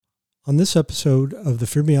On this episode of the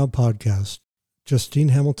Fear Me Out podcast, Justine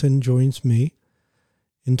Hamilton joins me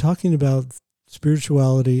in talking about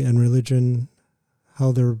spirituality and religion,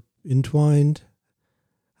 how they're entwined,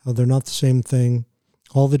 how they're not the same thing,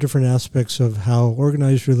 all the different aspects of how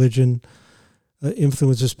organized religion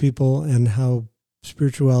influences people and how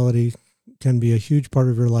spirituality can be a huge part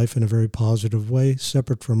of your life in a very positive way,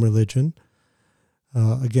 separate from religion.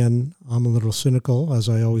 Again, I'm a little cynical, as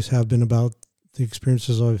I always have been, about the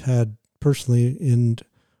experiences I've had personally in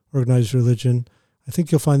organized religion. I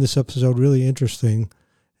think you'll find this episode really interesting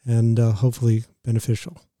and hopefully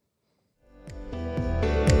beneficial.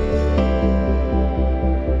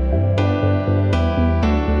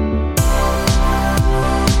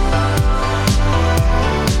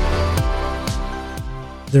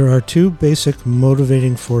 There are two basic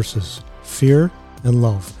motivating forces, fear and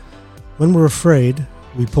love. When we're afraid,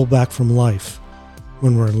 we pull back from life.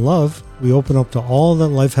 When we're in love, we open up to all that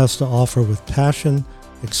life has to offer with passion,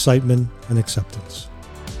 excitement, and acceptance.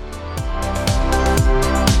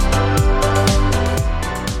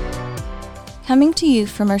 Coming to you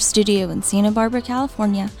from our studio in Santa Barbara,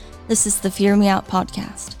 California, this is the Fear Me Out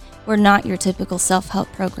podcast. We're not your typical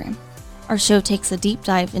self-help program. Our show takes a deep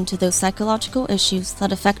dive into those psychological issues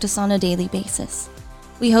that affect us on a daily basis.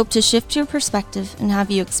 We hope to shift your perspective and have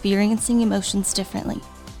you experiencing emotions differently.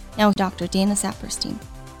 Now, Dr. Dana Saperstein.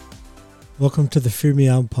 Welcome to the Fear Me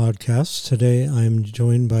Out podcast. Today I am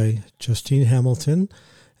joined by Justine Hamilton,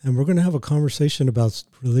 and we're going to have a conversation about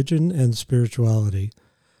religion and spirituality.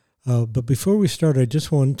 But before we start, I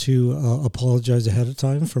just want to apologize ahead of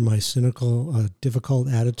time for my cynical, difficult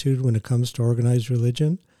attitude when it comes to organized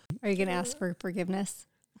religion. Are you going to ask for forgiveness?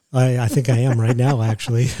 I think I am right now,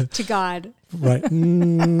 actually. To God. Right.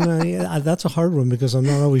 That's a hard one because I'm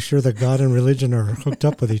not always sure that God and religion are hooked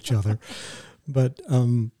up with each other. But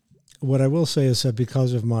what I will say is that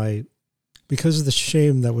because of the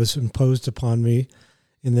shame that was imposed upon me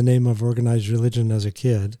in the name of organized religion as a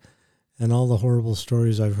kid, and all the horrible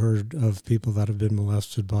stories I've heard of people that have been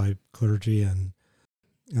molested by clergy and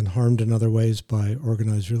harmed in other ways by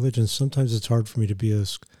organized religion, sometimes it's hard for me to be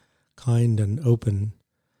as kind and open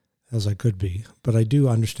as I could be. But I do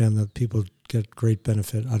understand that people get great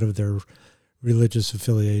benefit out of their religious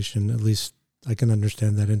affiliation. At least I can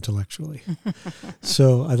understand that intellectually.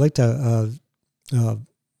 So I'd like to,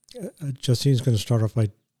 Justine's going to start off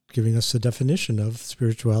by giving us the definition of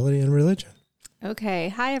spirituality and religion. Okay.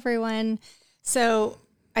 Hi, everyone. So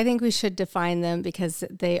I think we should define them because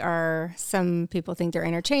some people think they're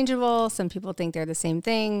interchangeable. Some people think they're the same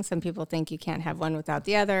thing. Some people think you can't have one without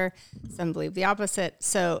the other. Some believe the opposite.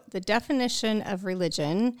 So the definition of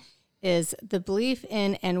religion is the belief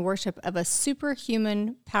in and worship of a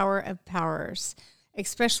superhuman power of powers,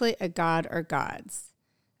 especially a god or gods.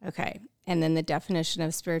 Okay. And then the definition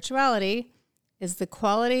of spirituality is the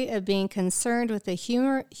quality of being concerned with the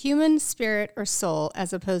human spirit or soul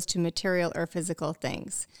as opposed to material or physical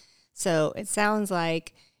things. So it sounds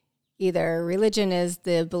like either religion is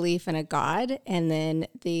the belief in a god, and then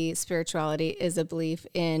the spirituality is a belief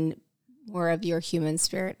in more of your human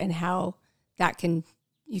spirit and how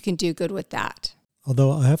you can do good with that.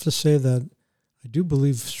 Although I have to say that I do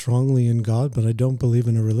believe strongly in God, but I don't believe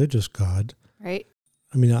in a religious God. Right.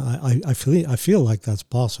 I mean, I feel like that's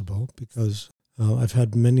possible because I've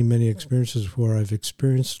had many, many experiences where I've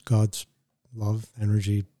experienced God's love,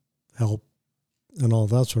 energy, help, and all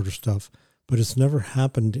that sort of stuff, but it's never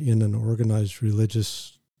happened in an organized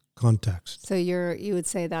religious context. So you would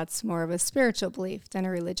say that's more of a spiritual belief than a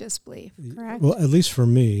religious belief, correct? Well, at least for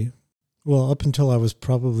me. Well, up until I was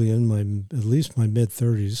probably in at least my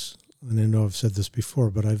mid-30s, and I know I've said this before,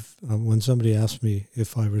 but when somebody asked me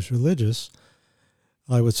if I was religious,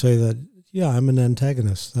 I would say that, yeah, I'm an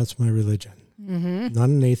antagonist. That's my religion. Mm-hmm. Not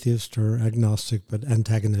an atheist or agnostic, but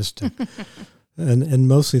antagonistic. and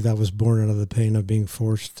mostly that was born out of the pain of being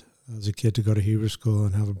forced as a kid to go to Hebrew school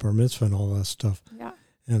and have a bar mitzvah and all that stuff. Yeah.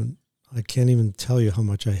 And I can't even tell you how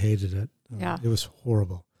much I hated it. Yeah. It was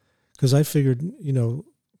horrible. Because I figured,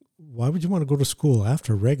 why would you want to go to school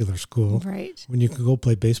after regular school, right, when you could go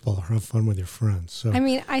play baseball or have fun with your friends? So I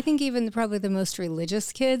mean, I think even probably the most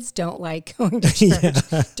religious kids don't like going to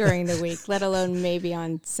church during the week, let alone maybe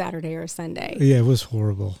on Saturday or Sunday. Yeah, it was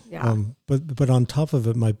horrible. Yeah. But on top of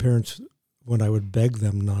it, my parents, when I would beg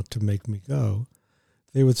them not to make me go,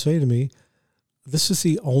 they would say to me, "This is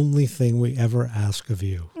the only thing we ever ask of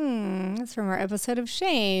you." That's from our episode of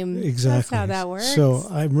Shame. Exactly. That's how that works. So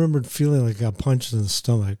I remembered feeling like I got punched in the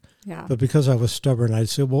stomach. Yeah. But because I was stubborn, I'd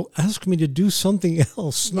say, well, ask me to do something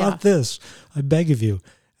else, not this. I beg of you.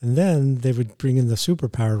 And then they would bring in the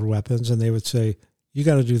superpowered weapons and they would say, you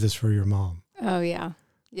got to do this for your mom. Oh, yeah.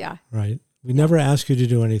 Yeah. Right? We never ask you to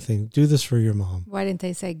do anything. Do this for your mom. Why didn't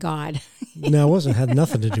they say God? No, had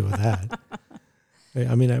nothing to do with that.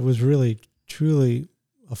 I mean, it was really, truly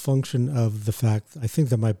a function of the fact, I think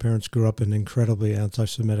that my parents grew up in an incredibly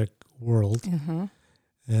anti-Semitic world. Mm-hmm.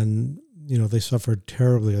 And, they suffered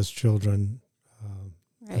terribly as children.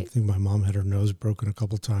 Right. I think my mom had her nose broken a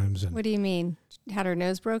couple times. And What do you mean? Had her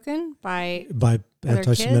nose broken by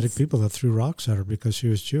anti-Semitic kids? people that threw rocks at her because she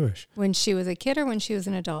was Jewish. When she was a kid or when she was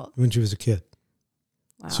an adult? When she was a kid.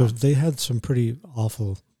 Wow. So they had some pretty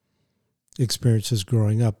awful experiences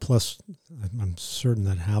growing up. Plus, I'm certain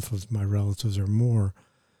that half of my relatives or more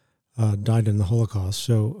died in the Holocaust.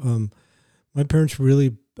 So my parents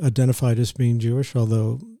really identified as being Jewish,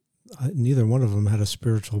 although neither one of them had a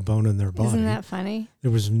spiritual bone in their body. Isn't that funny? There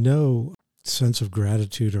was no sense of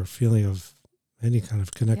gratitude or feeling of any kind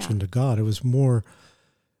of connection to God. It was more,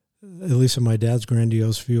 at least in my dad's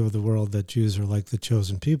grandiose view of the world, that Jews are like the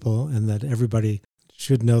chosen people and that everybody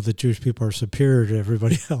should know that Jewish people are superior to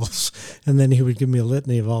everybody else. And then he would give me a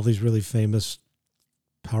litany of all these really famous,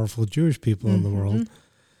 powerful Jewish people in the world.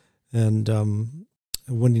 And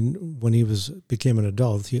when he became an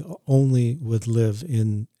adult, he only would live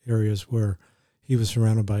in areas where he was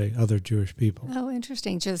surrounded by other Jewish people. Oh,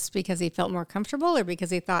 interesting. Just because he felt more comfortable or because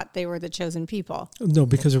he thought they were the chosen people? No,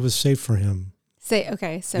 because it was safe for him. Out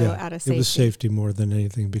of safety. It was safety more than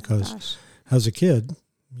anything because as a kid,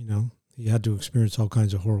 he had to experience all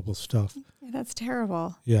kinds of horrible stuff. Yeah, that's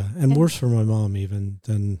terrible. Yeah, and worse for my mom even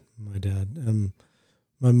than my dad.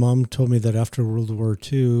 My mom told me that after World War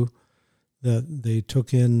II, that they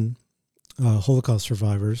took in Holocaust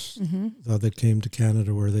survivors that came to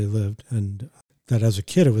Canada where they lived, and that as a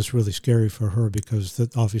kid it was really scary for her because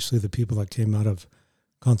obviously the people that came out of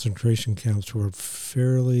concentration camps were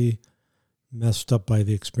fairly messed up by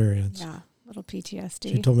the experience. Yeah, little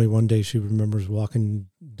PTSD. She told me one day she remembers walking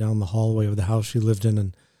down the hallway of the house she lived in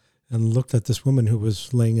and looked at this woman who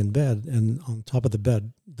was laying in bed, and on top of the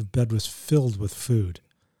bed was filled with food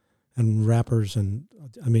and wrappers, and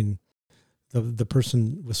I mean, the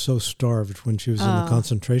person was so starved when she was in the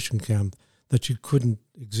concentration camp that she couldn't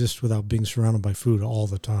exist without being surrounded by food all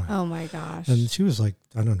the time. Oh my gosh. And she was like,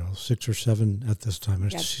 I don't know, 6 or 7 at this time.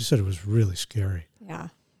 And she said it was really scary. Yeah.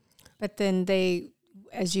 But then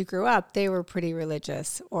as you grew up, they were pretty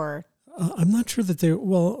religious or... I'm not sure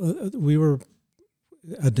that we were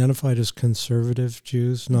identified as conservative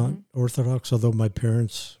Jews, not Orthodox, although my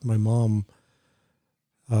mom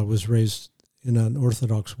was raised in an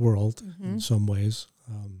Orthodox world in some ways.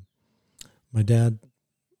 My dad,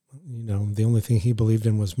 the only thing he believed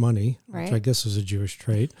in was money, which I guess is a Jewish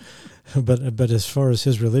trait. but as far as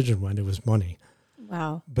his religion went, it was money.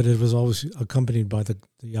 Wow. But it was always accompanied by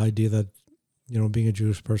the idea that, being a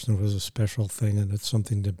Jewish person was a special thing and it's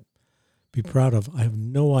something to be proud of. I have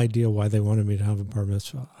no idea why they wanted me to have a bar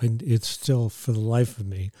mitzvah. It's still, for the life of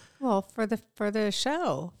me. Well, for the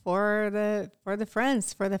show, for the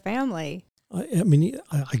friends, for the family. I mean,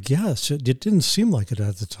 I guess it didn't seem like it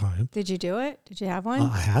at the time. Did you do it? Did you have one?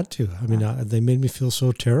 I had to. I mean, they made me feel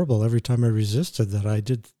so terrible every time I resisted that I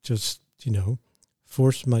did just,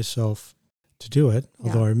 force myself to do it. Yeah.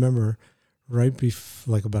 Although I remember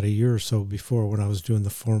like about a year or so before when I was doing the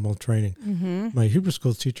formal training, my Hebrew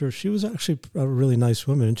school teacher, she was actually a really nice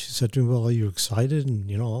woman. And she said to me, well, are you excited? And,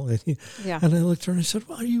 and I looked at her and I said,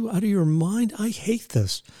 well, are you out of your mind? I hate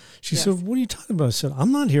this. She said, what are you talking about? I said,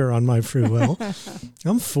 I'm not here on my free will.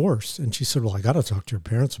 I'm forced. And she said, well, I got to talk to your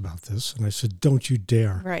parents about this. And I said, don't you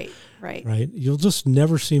dare. Right. You'll just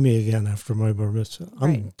never see me again after my bar mitzvah.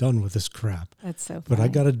 I'm done with this crap. That's so funny. But I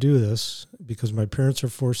got to do this because my parents are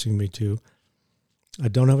forcing me to. I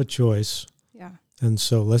don't have a choice. Yeah. And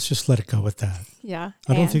so let's just let it go with that. Yeah.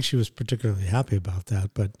 I don't think she was particularly happy about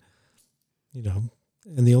that, but, and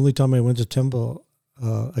the only time I went to temple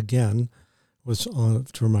again was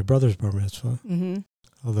for my brother's bar mitzvah.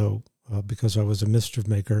 Although, because I was a mischief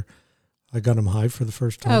maker, I got him high for the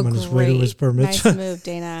first time on his way to his bar mitzvah. Nice move,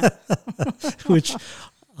 Dana. Which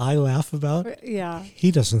I laugh about. Yeah.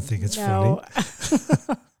 He doesn't think it's funny.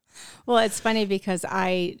 Well, it's funny because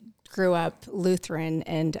I grew up Lutheran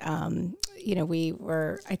and,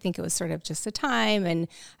 I think it was sort of just a time, and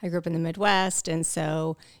I grew up in the Midwest. And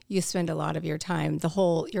so you spend a lot of your time,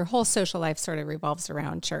 your whole social life sort of revolves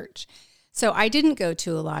around church. So I didn't go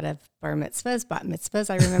to a lot of bar mitzvahs, bat mitzvahs.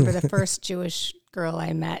 I remember the first Jewish girl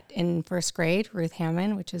I met in first grade, Ruth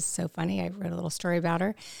Hammond, which is so funny. I wrote a little story about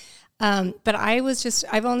her. But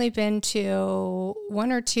I've only been to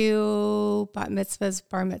 1 or 2 bat mitzvahs,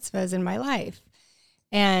 bar mitzvahs in my life.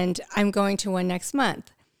 And I'm going to one next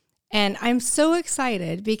month. And I'm so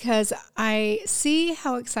excited because I see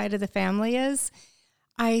how excited the family is.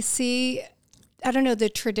 I see, I don't know, the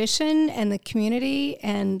tradition and the community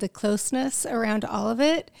and the closeness around all of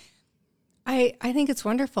it. I think it's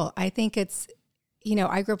wonderful. I think it's,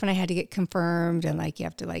 I grew up and I had to get confirmed, and like you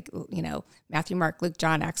have to Matthew, Mark, Luke,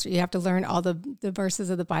 John, Acts. You have to learn all the verses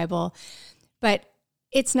of the Bible. But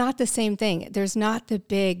it's not the same thing. There's not the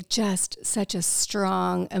big, just such a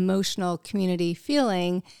strong emotional community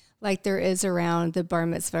feeling like there is around the bar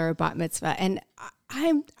mitzvah or bat mitzvah. And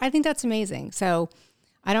I think that's amazing. So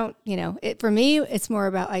I don't, for me, it's more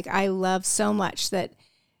about like, I love so much that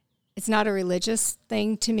it's not a religious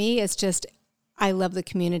thing to me. It's just, I love the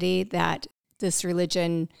community that this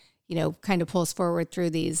religion, kind of pulls forward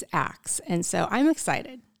through these acts. And so I'm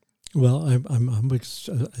excited. Well,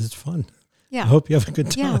 it's fun. Yeah. I hope you have a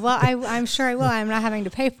good time. Yeah, well, I'm sure I will. I'm not having to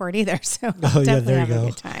pay for it either, so there you have go. a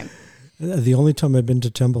good time. The only time I've been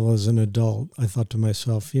to temple as an adult, I thought to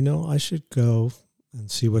myself, I should go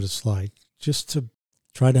and see what it's like, just to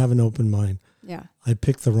try to have an open mind. Yeah. I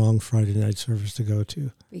picked the wrong Friday night service to go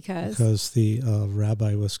to. Because the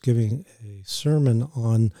rabbi was giving a sermon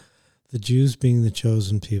on the Jews being the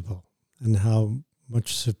chosen people and how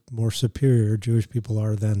much more superior Jewish people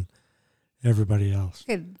are than everybody else.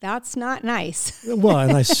 Okay, that's not nice. Well,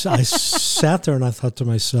 and I sat there and I thought to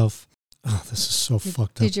myself, oh, this is so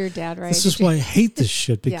fucked up. Did your dad write? This is why I hate this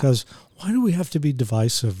shit, because why do we have to be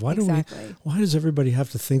divisive? Why does everybody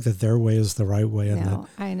have to think that their way is the right way? And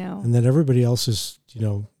I know. And that everybody else is,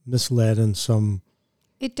 misled in some...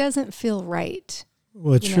 It doesn't feel right.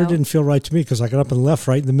 Well, it sure didn't feel right to me, because I got up and left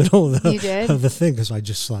right in the middle of the thing, because I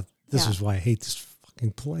just thought, this is why I hate this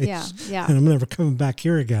fucking place. Yeah. And I'm never coming back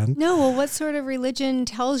here again. No, well, what sort of religion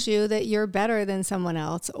tells you that you're better than someone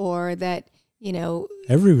else, or that,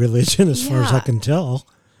 Every religion, as far as I can tell.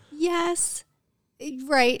 Yes.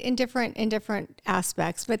 Right. In different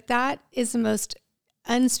aspects. But that is the most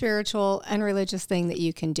unspiritual, unreligious thing that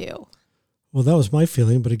you can do. Well, that was my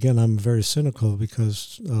feeling. But again, I'm very cynical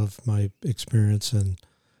because of my experience and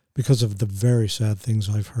because of the very sad things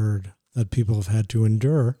I've heard that people have had to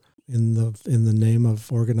endure in the name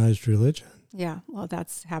of organized religion. Yeah. Well,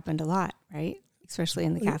 that's happened a lot, right? Especially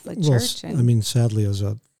in the Catholic Church. I mean, sadly, as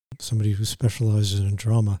somebody who specializes in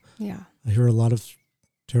drama, I hear a lot of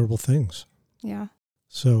terrible things. Yeah.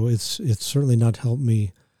 So it's certainly not helped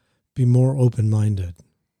me be more open-minded.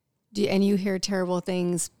 And you hear terrible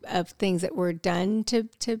things of things that were done to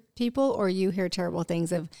people, or you hear terrible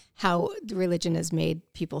things of how religion has made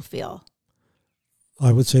people feel?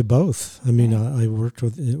 I would say both. I mean, I worked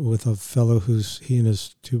with a fellow he and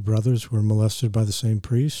his two brothers were molested by the same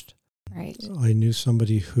priest. Right. I knew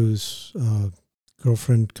somebody whose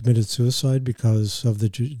girlfriend committed suicide because of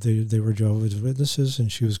they were Jehovah's Witnesses,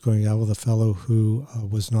 and she was going out with a fellow who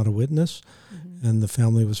was not a witness, and the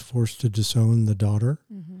family was forced to disown the daughter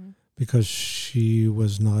because she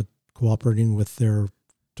was not cooperating with their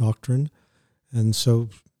doctrine. And so,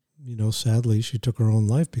 sadly, she took her own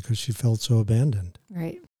life because she felt so abandoned.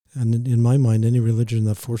 Right. And in my mind, any religion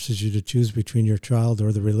that forces you to choose between your child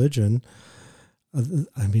or the religion,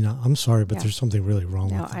 I mean, I'm sorry, but there's something really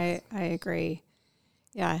wrong with it. I agree.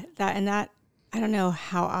 Yeah, that I don't know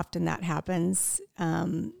how often that happens,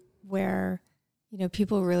 where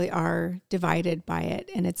people really are divided by it,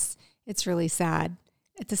 and it's really sad.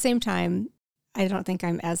 At the same time, I don't think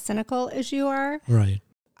I'm as cynical as you are. Right.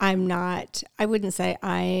 I'm not. I wouldn't say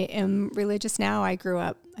I am religious now. I grew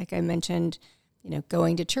up, like I mentioned,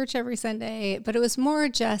 going to church every Sunday, but it was more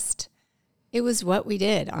just it was what we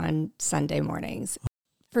did on Sunday mornings.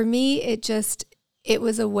 For me, it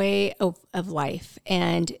was a way of life.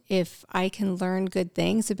 And if I can learn good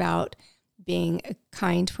things about being a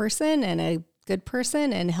kind person and a good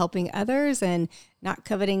person and helping others and not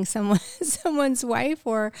coveting someone's wife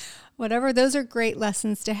or whatever, those are great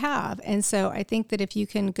lessons to have. And so I think that if you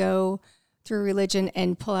can go through religion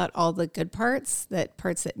and pull out all the good parts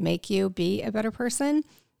that make you be a better person,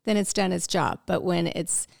 then it's done its job. But when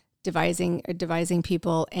it's devising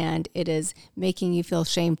people and it is making you feel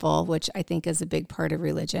shameful, which I think is a big part of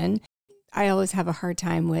religion, I always have a hard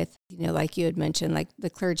time with, like you had mentioned, like the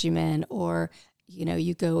clergyman, or,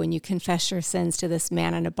 you go and you confess your sins to this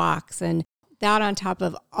man in a box, and that on top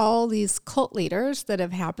of all these cult leaders that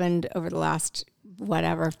have happened over the last,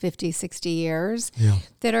 50, 60 years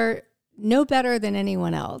that are no better than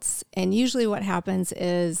anyone else. And usually what happens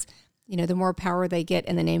is, the more power they get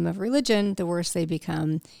in the name of religion, the worse they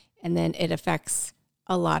become. And then it affects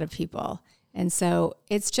a lot of people. And so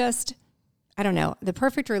it's just, I don't know, the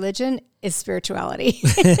perfect religion is spirituality.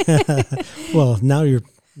 Well, now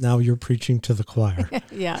you're preaching to the choir.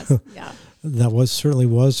 Yes, yeah. That certainly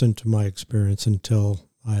wasn't my experience until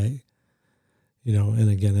I, and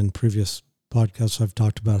again, in previous podcasts, I've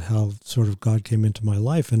talked about how sort of God came into my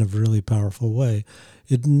life in a really powerful way.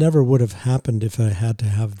 It never would have happened if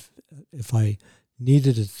I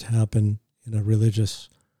needed it to happen in a religious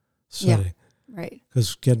setting. Yeah, right.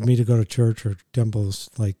 Because getting me to go to church or temples,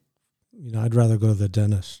 like, I'd rather go to the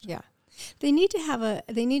dentist. Yeah. They need to have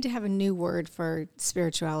a new word for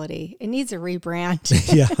spirituality. It needs a rebrand.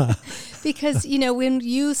 Yeah. Because, when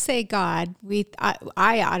you say God,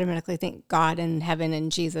 I automatically think God and heaven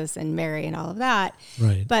and Jesus and Mary and all of that.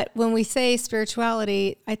 Right. But when we say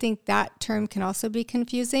spirituality, I think that term can also be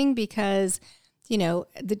confusing because,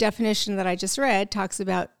 the definition that I just read talks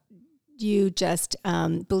about you just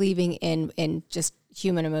believing in just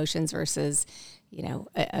human emotions versus,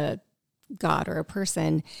 a God or a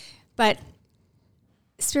person. But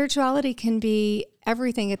spirituality can be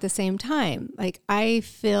everything at the same time. Like, I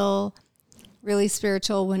feel really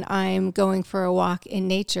spiritual when I'm going for a walk in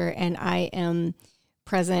nature and I am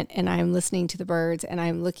present and I'm listening to the birds and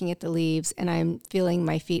I'm looking at the leaves and I'm feeling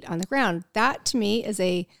my feet on the ground. That to me is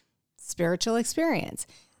a spiritual experience.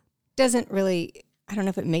 I don't know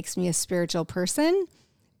if it makes me a spiritual person,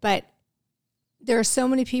 but there are so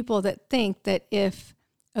many people that think that if,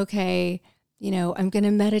 I'm going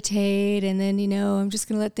to meditate and then, I'm just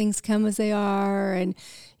going to let things come as they are and,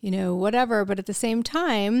 whatever. But at the same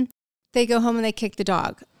time, they go home and they kick the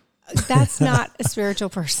dog. That's not a spiritual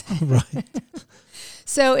person. Right.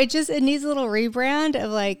 So it needs a little rebrand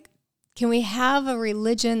of like, can we have a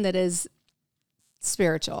religion that is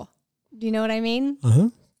spiritual? Do you know what I mean? Uh-huh.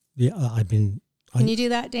 Yeah. I mean, can you do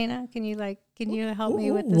that, Dana? Can you help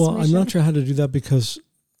me with this Well, mission? I'm not sure how to do that because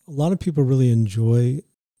a lot of people really enjoy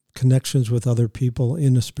connections with other people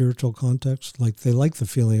in a spiritual context. Like, they like the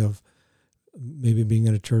feeling of maybe being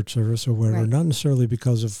at a church service or whatever, Right. not necessarily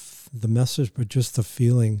because of the message, but just the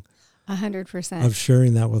feeling 100% of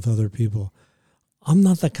sharing that with other people. I'm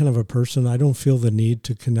not that kind of a person. I don't feel the need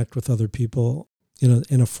to connect with other people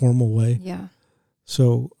in a formal way. Yeah.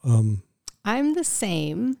 So I'm the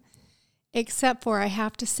same, except for I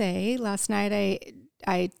have to say, last night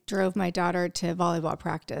I drove my daughter to volleyball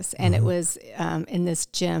practice, and it was in this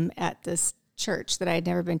gym at this church that I had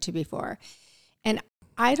never been to before. And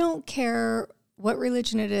I don't care what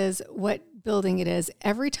religion it is, what building it is.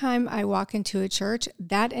 Every time I walk into a church,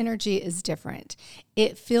 that energy is different.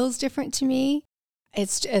 It feels different to me.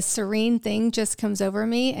 It's a serene thing just comes over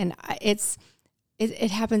me, and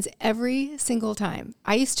it happens every single time.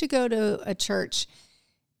 I used to go to a church,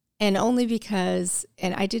 and only because,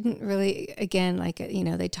 and I didn't really, again,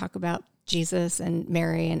 they talk about Jesus and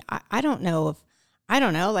Mary, and I don't know,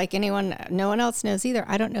 like no one else knows either.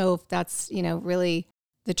 I don't know if that's, really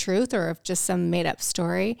the truth or if just some made up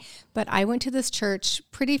story. But I went to this church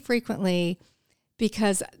pretty frequently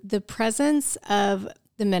because the presence of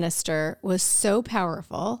the minister was so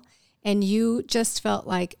powerful, and you just felt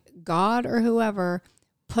like God or whoever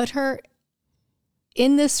put her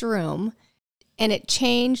in this room, and it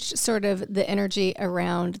changed sort of the energy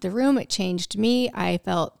around the room. It changed me. I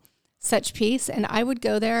felt such peace, and I would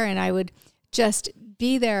go there and I would just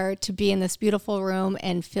be there to be in this beautiful room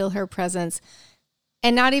and feel her presence,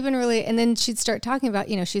 and not even really. And then she'd start talking about,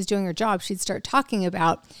 she's doing her job. She'd start talking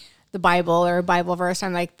about the Bible or a Bible verse.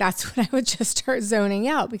 I'm like, that's when I would just start zoning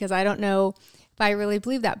out because I don't know if I really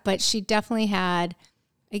believe that. But she definitely had,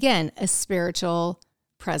 again, a spiritual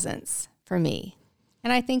presence for me.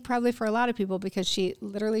 And I think probably for a lot of people, because she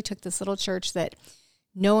literally took this little church that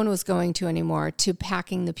no one was going to anymore to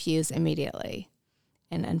packing the pews immediately.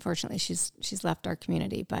 And unfortunately, she's left our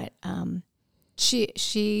community. But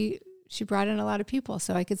she brought in a lot of people.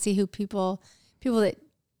 So I could see who people that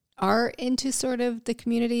are into sort of the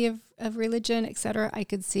community of religion, et cetera, I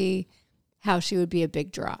could see how she would be a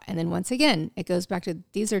big draw. And then once again, it goes back to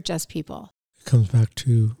these are just people. it comes back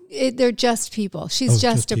to... They're just people. She's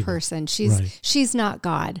just a people. person. She's not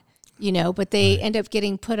God, but they end up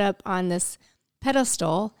getting put up on this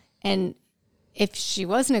pedestal. And if she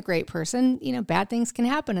wasn't a great person, bad things can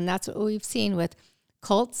happen. And that's what we've seen with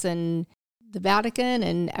cults and the Vatican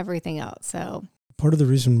and everything else. So part of the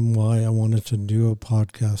reason why I wanted to do a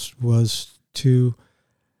podcast was to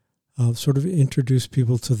sort of introduce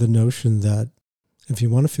people to the notion that if you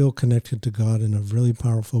want to feel connected to God in a really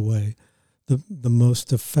powerful way, the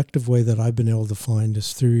most effective way that I've been able to find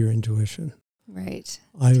is through your intuition. Right.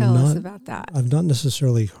 Tell us about that. I've not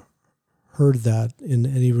necessarily heard that in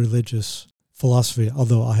any religious philosophy,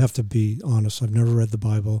 although I have to be honest, I've never read the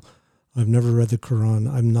Bible. I've never read the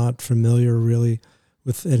Quran. I'm not familiar really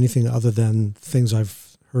with anything other than things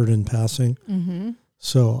I've heard in passing. Mm-hmm.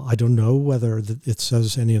 So I don't know whether it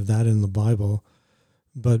says any of that in the Bible,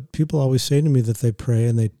 but people always say to me that they pray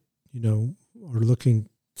and they, are looking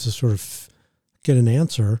to sort of get an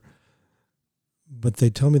answer, but they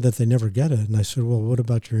tell me that they never get it. And I said, well, what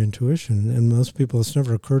about your intuition? And most people, it's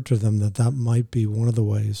never occurred to them that that might be one of the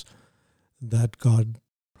ways that God,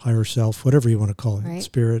 higher self, whatever you want to call it, right.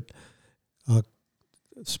 Spirit,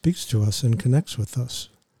 speaks to us and connects with us.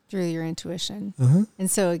 Through your intuition. Uh-huh.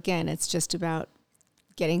 And so again, it's just about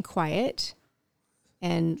getting quiet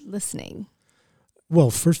and listening.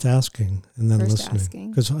 Well, first asking and then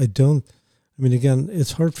listening. Because again,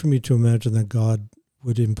 it's hard for me to imagine that God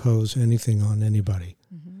would impose anything on anybody.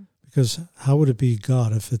 Mm-hmm. Because how would it be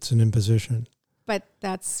God if it's an imposition? But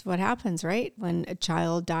that's what happens, right? When a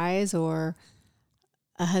child dies or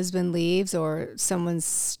a husband leaves or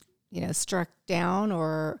someone's, struck down,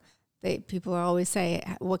 or people always say,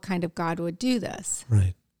 what kind of God would do this?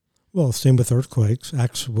 Right. Well, same with earthquakes,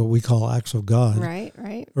 what we call acts of God. Right.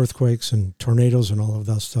 Earthquakes and tornadoes and all of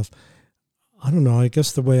that stuff. I don't know. I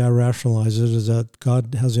guess the way I rationalize it is that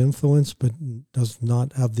God has influence, but does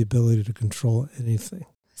not have the ability to control anything.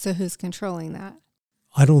 So who's controlling that?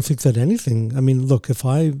 I don't think that anything. I mean, look, if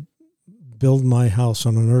I build my house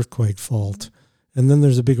on an earthquake fault, and then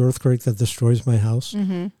there's a big earthquake that destroys my house,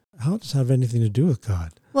 how does that have anything to do with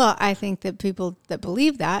God? Well, I think that people that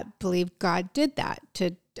believe God did that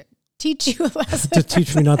to teach you a lesson. To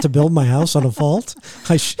teach me not to build my house on a fault?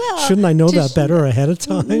 Shouldn't I know that better ahead of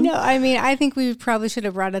time? No, I mean, I think we probably should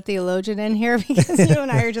have brought a theologian in here because you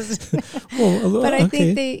and I are just... But I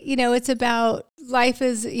think it's about life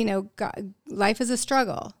is, life is a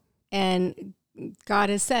struggle. And God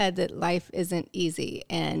has said that life isn't easy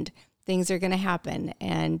and things are going to happen.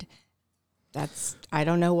 And I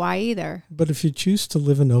don't know why either. But if you choose to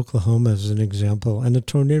live in Oklahoma as an example, and a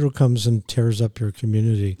tornado comes and tears up your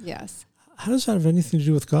community. Yes. How does that have anything to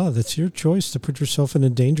do with God? That's your choice to put yourself in a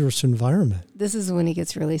dangerous environment. This is when he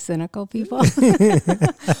gets really cynical, people.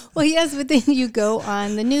 Well, yes, but then you go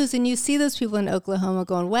on the news and you see those people in Oklahoma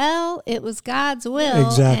going, well, it was God's will.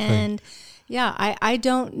 Exactly. And yeah, I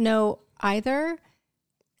don't know either.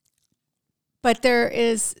 But there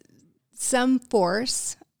is some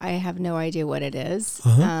force. I have no idea what it is.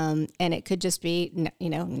 And it could just be,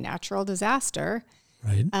 natural disaster.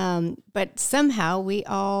 Right. But somehow we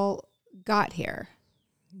all got here.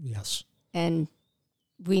 Yes. And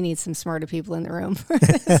we need some smarter people in the room.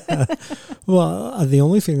 Well, the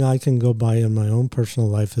only thing I can go by in my own personal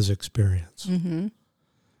life is experience. Mm-hmm.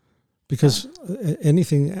 Because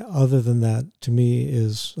anything other than that, to me,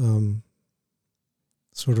 is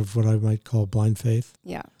sort of what I might call blind faith.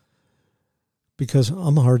 Yeah. Because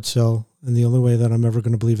I'm a hard sell, and the only way that I'm ever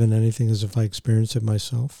going to believe in anything is if I experience it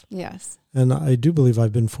myself. Yes. And I do believe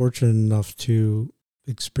I've been fortunate enough to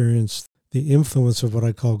experience the influence of what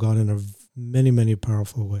I call God in many, many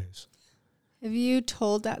powerful ways. Have you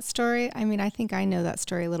told that story? I mean, I think I know that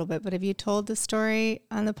story a little bit, but have you told the story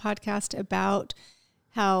on the podcast about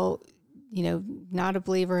how, not a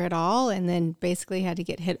believer at all, and then basically had to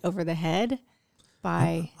get hit over the head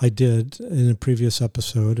by... I did in a previous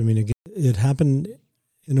episode. I mean, again, it happened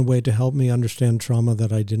in a way to help me understand trauma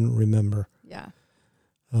that I didn't remember. Yeah.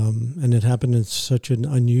 And it happened in such an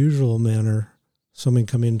unusual manner, someone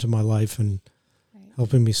coming into my life and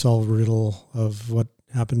helping me solve a riddle of what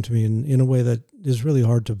happened to me in a way that is really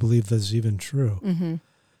hard to believe that's even true. Mm-hmm.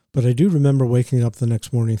 But I do remember waking up the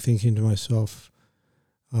next morning thinking to myself,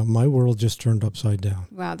 my world just turned upside down.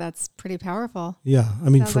 Wow, that's pretty powerful. Yeah, I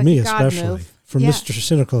mean, Sounds for like me a God especially, move. for Mr.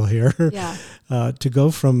 Cynical here, to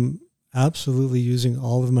go from absolutely using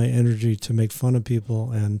all of my energy to make fun of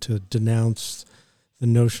people and to denounce the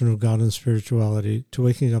notion of God and spirituality, to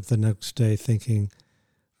waking up the next day thinking,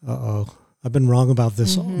 I've been wrong about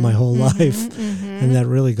this my whole life, and that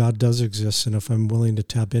really God does exist, and if I'm willing to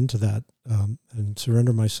tap into that and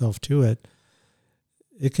surrender myself to it,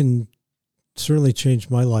 it can certainly change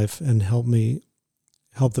my life and help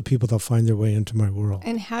the people that find their way into my world.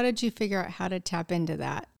 And how did you figure out how to tap into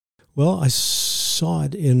that? Well, I saw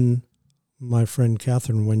it in my friend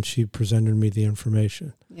Catherine when she presented me the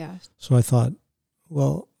information. Yeah. So I thought,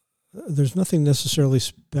 well, there's nothing necessarily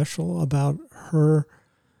special about her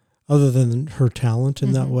other than her talent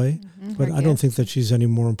in that way. Mm-hmm. But I don't think that she's any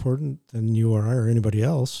more important than you or I or anybody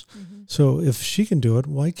else. Mm-hmm. So if she can do it,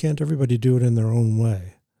 why can't everybody do it in their own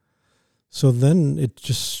way? So then it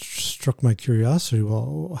just struck my curiosity.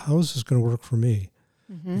 Well, how is this going to work for me?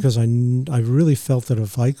 Mm-hmm. Because I really felt that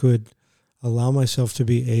if I could allow myself to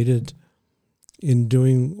be aided in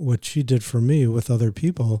doing what she did for me with other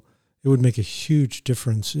people, it would make a huge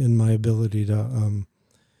difference in my ability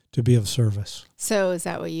to be of service. So is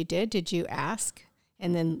that what you did? Did you ask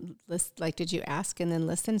and then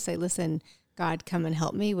listen? Say, listen, God, come and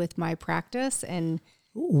help me with my practice? And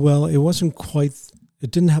well, it wasn't quite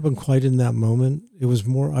it didn't happen quite in that moment. It was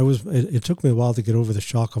more, it took me a while to get over the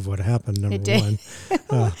shock of what happened, number one.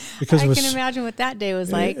 Because I can imagine what that day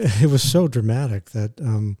was like. It was so dramatic that...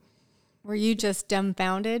 were you just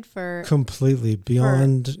dumbfounded for... Completely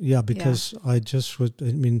beyond, because I just was,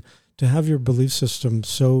 to have your belief system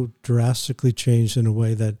so drastically changed in a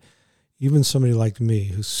way that even somebody like me,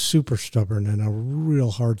 who's super stubborn and a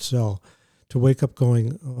real hard sell, to wake up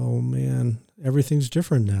going, oh man, everything's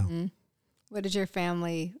different now. Mm-hmm. What did your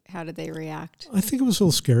family, how did they react? I think it was a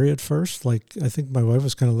little scary at first. Like, I think my wife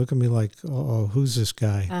was kind of looking at me like, oh, who's this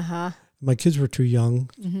guy? Uh-huh. My kids were too young.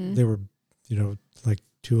 Mm-hmm. They were, like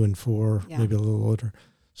 2 and 4, maybe a little older.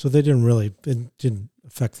 So it didn't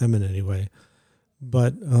affect them in any way.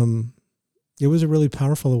 But it was a really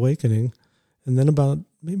powerful awakening. And then about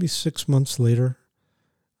maybe 6 months later,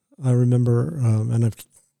 I remember, and I've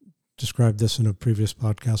described this in a previous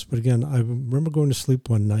podcast, but again, I remember going to sleep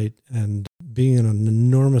one night and being in an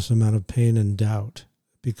enormous amount of pain and doubt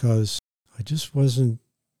because I just wasn't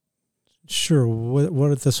sure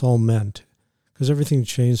what this all meant because everything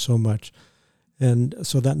changed so much. And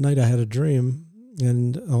so that night I had a dream,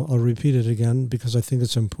 and I'll repeat it again because I think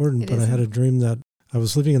it's important, I had a dream that I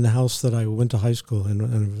was living in the house that I went to high school in,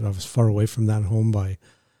 and I was far away from that home by,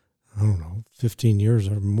 15 years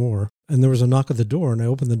or more. And there was a knock at the door, and I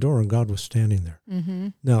opened the door, and God was standing there. Mm-hmm.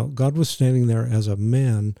 Now, God was standing there as a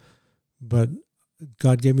man, but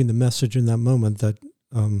God gave me the message in that moment that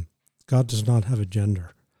God does not have a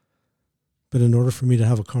gender. But in order for me to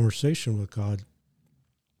have a conversation with God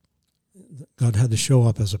had to show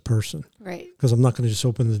up as a person. Right. Because I'm not going to just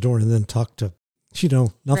open the door and then talk to,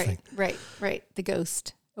 nothing. Right. The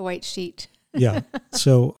ghost, a white sheet. Yeah.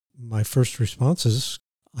 So my first response is,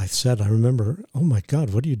 I remember, oh my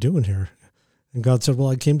God, what are you doing here? And God said, well,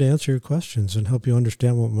 I came to answer your questions and help you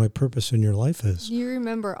understand what my purpose in your life is. You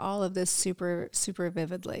remember all of this super, super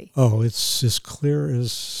vividly. Oh, it's as clear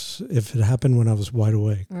as if it happened when I was wide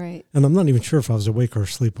awake. Right. And I'm not even sure if I was awake or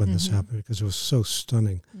asleep when this Mm-hmm. happened because it was so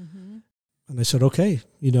stunning. Mm-hmm. And I said, okay,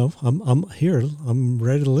 I'm here. I'm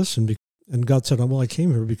ready to listen. And God said, well, I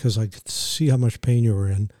came here because I could see how much pain you were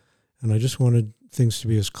in. And I just wanted things to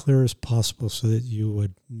be as clear as possible so that you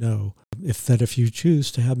would know if you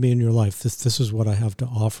choose to have me in your life, this is what I have to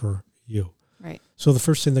offer you. Right. So the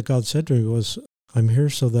first thing that God said to me was, I'm here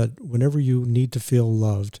so that whenever you need to feel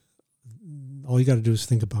loved, all you got to do is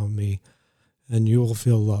think about me and you will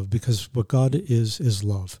feel loved, because what God is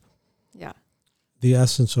love. Yeah. The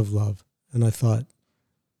essence of love. And I thought,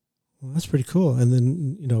 well, that's pretty cool. And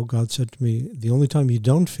then, God said to me, the only time you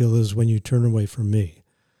don't feel is when you turn away from me.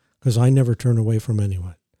 Because I never turn away from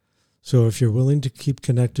anyone. So if you're willing to keep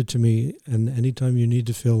connected to me and anytime you need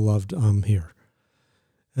to feel loved, I'm here.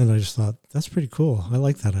 And I just thought, that's pretty cool. I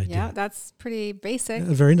like that idea. Yeah, that's pretty basic.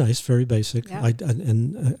 Very nice, very basic. Yeah.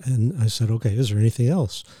 And I said, okay, is there anything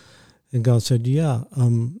else? And God said, yeah,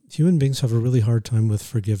 human beings have a really hard time with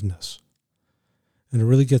forgiveness. And it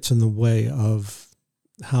really gets in the way of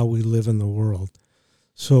how we live in the world.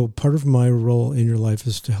 So part of my role in your life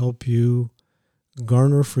is to help you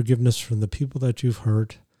garner forgiveness from the people that you've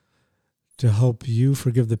hurt, to help you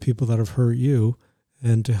forgive the people that have hurt you,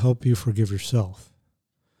 and to help you forgive yourself.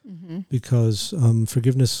 Mm-hmm. Because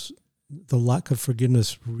forgiveness, the lack of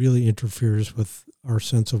forgiveness really interferes with our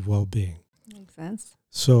sense of well-being. Makes sense.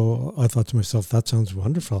 So I thought to myself, that sounds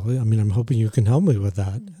wonderful. I mean, I'm hoping you can help me with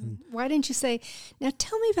that. Mm-hmm. Why didn't you say, now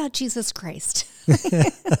tell me about Jesus Christ?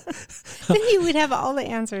 Then you would have all the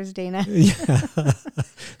answers, Dana. Yeah.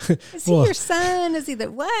 Is he your son? Is he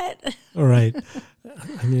the what? All right.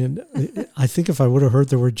 I mean, I think if I would have heard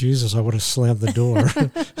the word Jesus, I would have slammed the door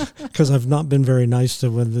because I've not been very nice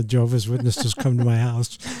to when the Jehovah's Witnesses come to my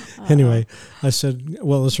house. Anyway, I said,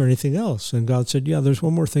 well, is there anything else? And God said, yeah, there's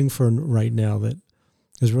one more thing for right now that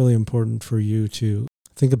is really important for you to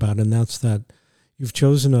think about, and that's that you've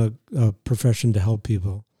chosen a profession to help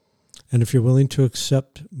people. And if you're willing to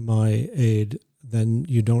accept my aid, then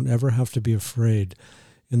you don't ever have to be afraid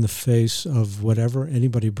in the face of whatever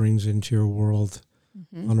anybody brings into your world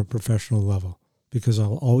on a professional level, because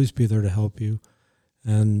I'll always be there to help you.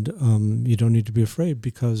 And you don't need to be afraid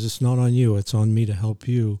because it's not on you. It's on me to help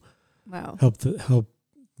you. Wow. Help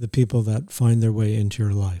the people that find their way into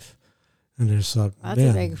your life. And I just thought,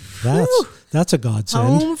 man, that's a godsend.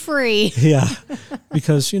 Home free. Yeah,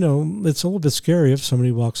 because, it's a little bit scary if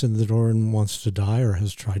somebody walks in the door and wants to die or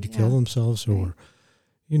has tried to kill themselves or,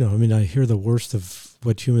 I hear the worst of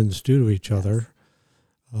what humans do to each other.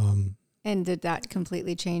 And did that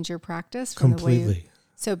completely change your practice? Completely.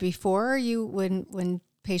 So before when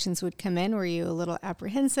patients would come in, were you a little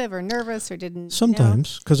apprehensive or nervous or didn't?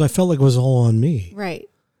 Sometimes, because I felt like it was all on me. Right.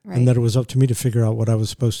 and that it was up to me to figure out what I was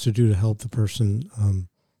supposed to do to help the person,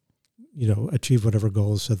 achieve whatever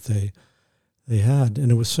goals that they had.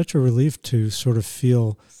 And it was such a relief to sort of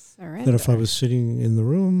feel that if I was sitting in the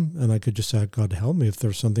room and I could just ask God to help me if there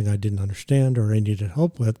was something I didn't understand or I needed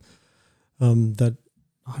help with, that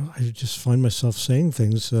I just find myself saying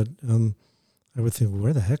things that I would think,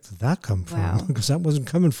 where the heck did that come from? Wow. Because that wasn't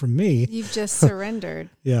coming from me. You've just surrendered.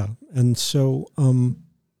 Yeah. And so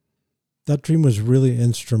that dream was really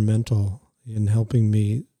instrumental in helping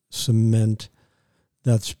me cement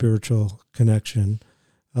that spiritual connection.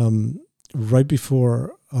 Right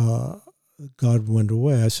before God went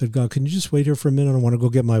away, I said, God, can you just wait here for a minute? I want to go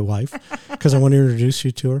get my wife because I want to introduce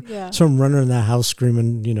you to her. Yeah. So I'm running in that house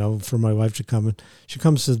screaming, for my wife to come. And she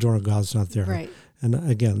comes to the door and God's not there. Right. And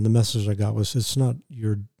again, the message I got was, it's not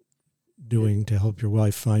your doing to help your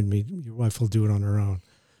wife find me. Your wife will do it on her own.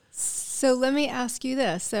 So let me ask you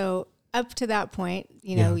this. So up to that point,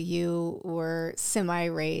 you were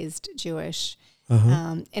semi-raised Jewish.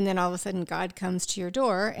 And then all of a sudden God comes to your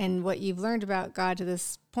door, and what you've learned about God to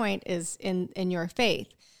this point is in your faith.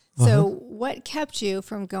 So what kept you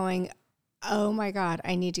from going, oh my God,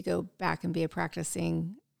 I need to go back and be a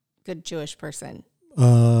practicing good Jewish person?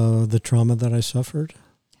 The trauma that I suffered.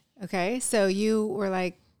 Okay. So you were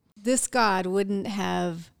like, this God wouldn't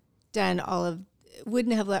have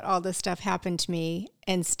let all this stuff happen to me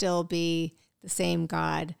and still be the same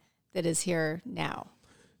God that is here now.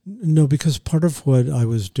 No, because part of what I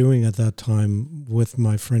was doing at that time with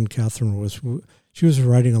my friend Catherine was she was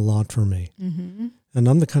writing a lot for me. Mm-hmm. And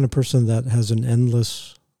I'm the kind of person that has an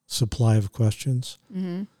endless supply of questions.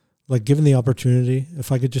 Mm-hmm. Like, given the opportunity,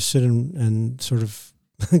 if I could just sit and sort of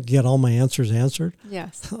get all my answers answered,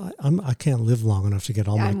 yes, I can't live long enough to get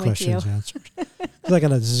all my questions answered. Because I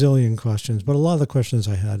got a zillion questions. But a lot of the questions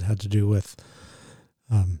I had to do with,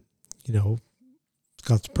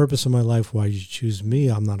 God's purpose in my life, why did you choose me?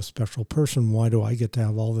 I'm not a special person. Why do I get to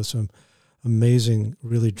have all this amazing,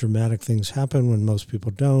 really dramatic things happen when most people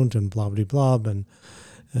don't, and blah, blah, blah,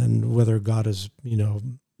 and whether God is,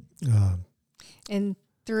 And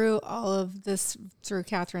through all of this, through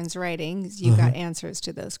Catherine's writings, you got answers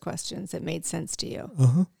to those questions that made sense to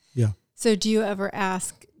you. Yeah. So do you ever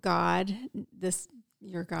ask God,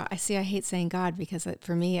 your God? I hate saying God because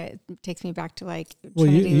for me, it takes me back to like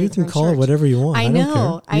Trinity you can call Church. It whatever you want. I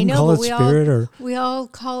know, You can call it spirit we all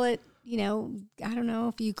call it, I don't know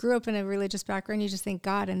if you grew up in a religious background, you just think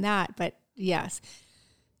God and that, but yes.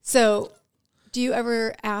 So do you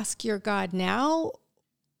ever ask your God now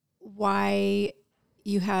why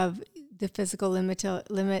you have the physical limits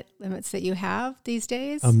that you have these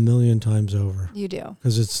days? 1,000,000 times over. You do.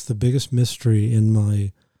 Because it's the biggest mystery in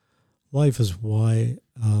my life is why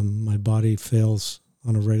my body fails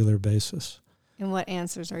on a regular basis. And what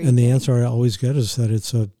answers are you And the getting? answer I always get is that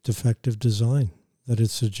it's a defective design, that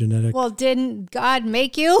it's a genetic... Well, didn't God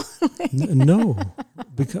make you? No.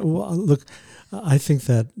 Because, look, I think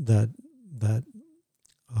that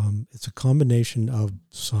it's a combination of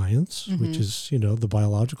science, which is, the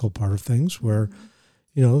biological part of things where,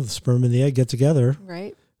 the sperm and the egg get together.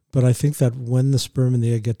 Right. But I think that when the sperm and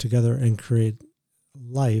the egg get together and create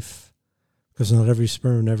life, because not every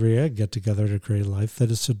sperm and every egg get together to create life,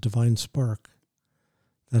 that it's a divine spark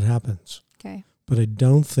that happens. Okay. But I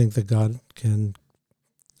don't think that God can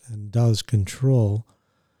and does control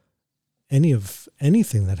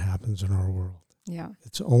anything that happens in our world. Yeah.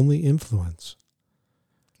 It's only influence.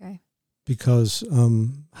 Okay. Because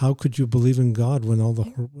how could you believe in God when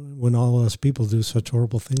all us people do such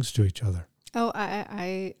horrible things to each other? Oh,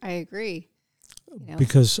 I agree.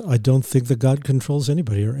 Because I don't think that God controls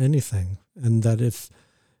anybody or anything, and that if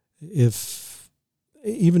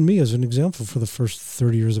even me as an example, for the first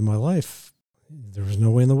 30 years of my life, there was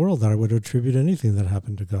no way in the world that I would attribute anything that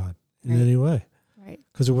happened to God in any way, right?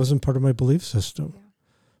 Because it wasn't part of my belief system. Yeah.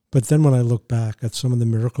 But then when I look back at some of the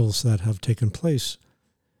miracles that have taken place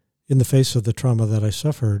in the face of the trauma that I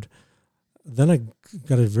suffered, then I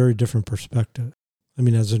got a very different perspective. I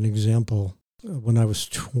mean, as an example, when I was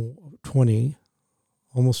 20,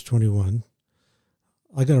 almost 21,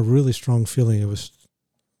 I got a really strong feeling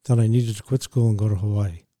that I needed to quit school and go to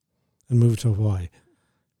Hawaii and move to Hawaii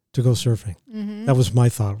to go surfing. Mm-hmm. That was my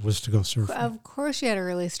thought, was to go surfing. Of course you had a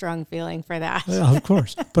really strong feeling for that. Yeah, of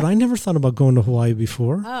course. But I never thought about going to Hawaii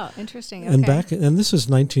before. Oh, interesting. Okay. And this is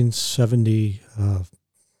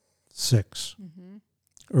 1976,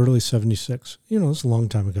 early 76. It's a long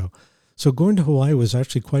time ago. So going to Hawaii was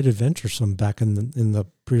actually quite adventuresome back in the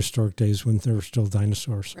prehistoric days when there were still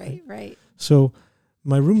dinosaurs. Right. So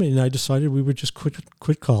my roommate and I decided we would just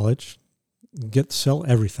quit college, sell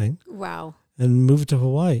everything. Wow. and moved to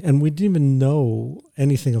Hawaii. And we didn't even know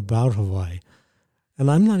anything about Hawaii. And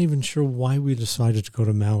I'm not even sure why we decided to go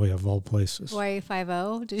to Maui, of all places. Hawaii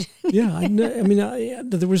 5-0? Did you? Yeah,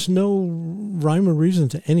 there was no rhyme or reason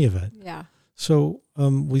to any of it. Yeah. So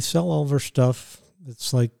we sell all of our stuff.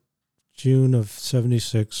 It's like June of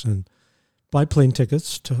 '76, and buy plane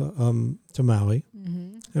tickets to Maui.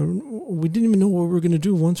 Mm-hmm. And we didn't even know what we were going to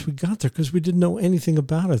do once we got there because we didn't know anything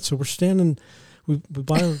about it. So we're standing, we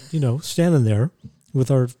buy, standing there with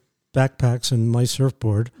our backpacks and my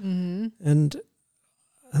surfboard, mm-hmm. and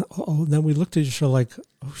then we looked at each other like,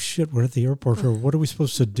 oh shit, we're at the airport, or what are we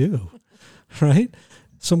supposed to do? Right?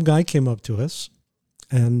 Some guy came up to us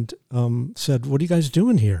and said, what are you guys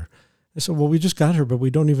doing here? I said, well, we just got here, but we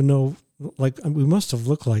don't even know, like, we must have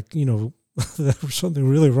looked like, there was something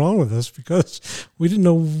really wrong with us because we didn't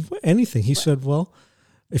know anything. He said, well,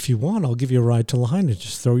 if you want, I'll give you a ride to Lahaina.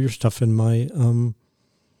 Just throw your stuff in my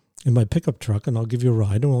pickup truck, and I'll give you a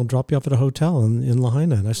ride, and we'll drop you up at a hotel in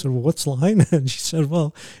Lahaina. And I said, well, what's Lahaina? And she said,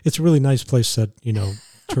 well, it's a really nice place that,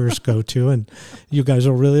 tourists go to, and you guys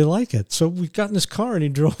will really like it. So we got in his car, and he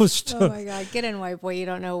drove us to... Oh, my God. Get in, white boy. You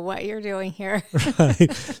don't know what you're doing here. Right.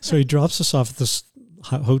 So he drops us off at this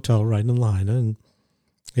hotel right in Lahaina, and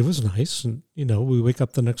it was nice. And, we wake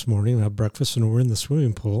up the next morning and have breakfast, and we're in the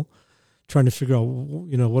swimming pool trying to figure out,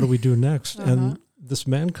 what do we do next? Uh-huh. And this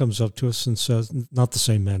man comes up to us and says, not the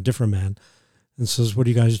same man, different man, and says, what are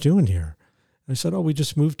you guys doing here? And I said, we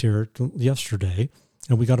just moved here yesterday,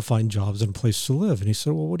 and we got to find jobs and a place to live. And he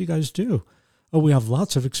said, well, what do you guys do? Oh, we have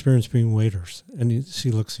lots of experience being waiters. And he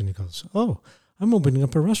looks and he goes, oh, I'm opening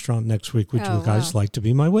up a restaurant next week. Would you guys like to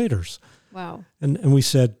be my waiters? Wow. And we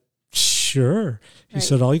said, sure. He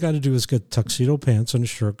said, all you got to do is get tuxedo pants and a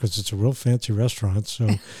shirt because it's a real fancy restaurant. So,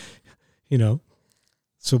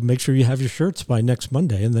 so make sure you have your shirts by next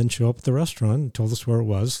Monday, and then show up at the restaurant. And told us where it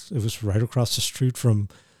was. It was right across the street from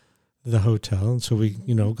the hotel. And so we,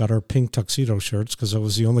 got our pink tuxedo shirts because it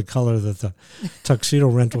was the only color that the tuxedo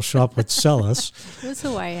rental shop would sell us. It was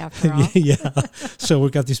Hawaii after all. Yeah. So we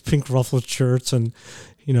got these pink ruffled shirts and,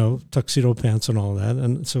 tuxedo pants and all that.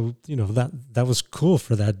 And so, that was cool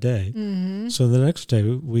for that day. Mm-hmm. So the next day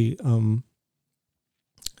we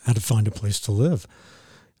had to find a place to live.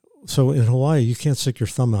 So in Hawaii, you can't stick your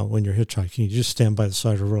thumb out when you're hitchhiking. You just stand by the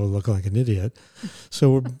side of the road looking like an idiot.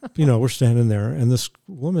 So we're standing there, and this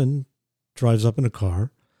woman drives up in a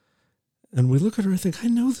car, and we look at her and think, I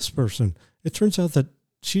know this person. It turns out that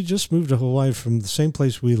she just moved to Hawaii from the same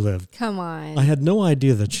place we lived. Come on. I had no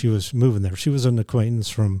idea that she was moving there. She was an acquaintance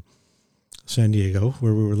from San Diego,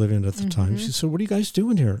 where we were living at the time. She said, what are you guys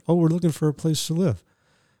doing here? Oh, we're looking for a place to live.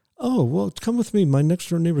 Oh, well, come with me. My next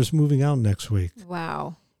door neighbor's moving out next week.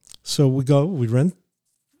 Wow. So we rent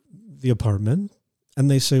the apartment, and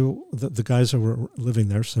they say, the guys that were living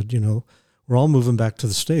there said, we're all moving back to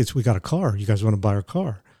the States. We got a car. You guys want to buy our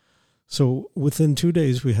car? So within 2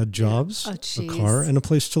 days, we had jobs, a car, and a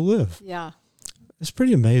place to live. Yeah. It's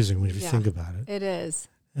pretty amazing when you think about it. It is.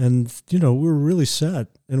 And, we were really set,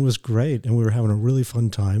 and it was great, and we were having a really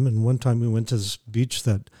fun time. And one time we went to this beach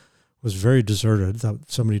that was very deserted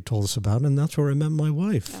that somebody told us about, and that's where I met my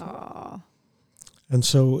wife. Aww. And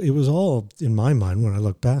so it was all, in my mind, when I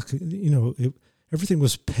look back, everything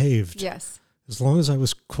was paved. Yes. As long as I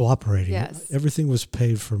was cooperating, yes. Everything was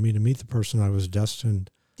paved for me to meet the person I was destined.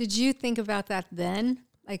 Did you think about that then?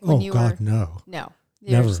 Like when you God, no. No.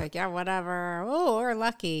 You never. Were just like, yeah, whatever. Oh, we're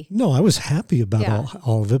lucky. No, I was happy about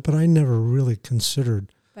all of it, but I never really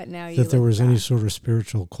considered but now that there was any sort of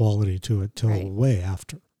spiritual quality to it till way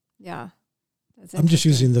after. Yeah. I'm just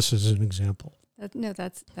using this as an example.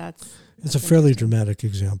 That's it's a fairly dramatic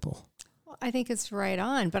example. Well, I think it's right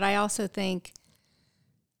on, but I also think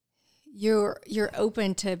you're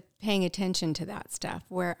open to paying attention to that stuff,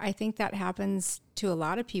 where I think that happens to a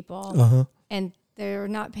lot of people, and they're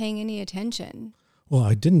not paying any attention. Well,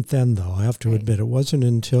 I didn't then, though. I have to admit, it wasn't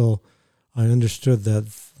until I understood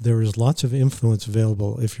that there is lots of influence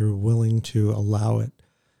available if you're willing to allow it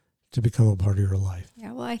to become a part of your life.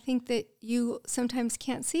 Yeah, well, I think that you sometimes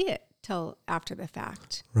can't see it till after the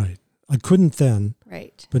fact. Right. I couldn't then.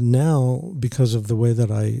 Right. But now, because of the way that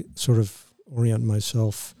I sort of orient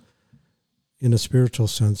myself in a spiritual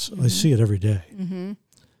sense, I see it every day. Mm-hmm.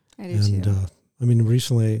 I do too. I mean,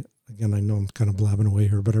 recently, again, I know I'm kind of blabbing away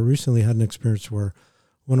here, but I recently had an experience where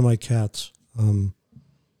one of my cats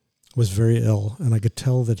was very ill, and I could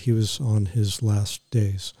tell that he was on his last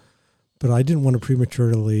days. But I didn't want to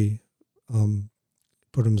prematurely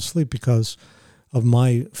put him to sleep because of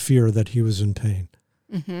my fear that he was in pain.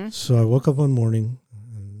 Mm-hmm. So I woke up one morning,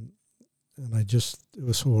 and it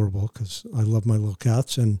was horrible because I love my little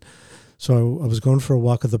cats. And so I was going for a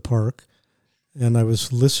walk at the park, and I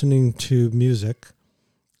was listening to music,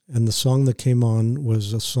 and the song that came on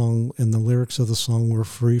was a song, and the lyrics of the song were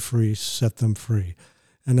 "Free, free, set them free."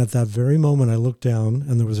 And at that very moment, I looked down,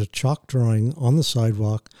 and there was a chalk drawing on the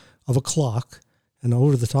sidewalk of a clock, and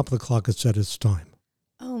over the top of the clock it said, "It's time."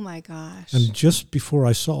 Oh my gosh. And just before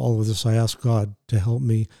I saw all of this, I asked God to help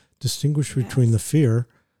me distinguish between the fear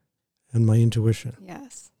and my intuition.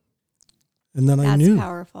 Yes. And then That's I knew.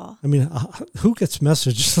 Powerful. I mean, who gets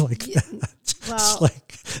messages like that? Well, It's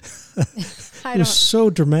like, it was so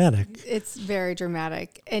dramatic. It's very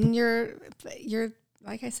dramatic. And you're,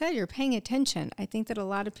 like I said, you're paying attention. I think that a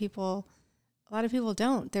lot of people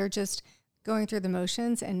don't. They're just going through the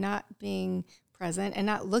motions and not being present and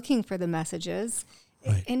not looking for the messages.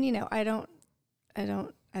 Right. And,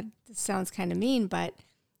 this sounds kind of mean, but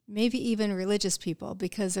maybe even religious people,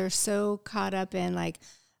 because they're so caught up in like,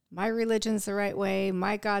 my religion's the right way,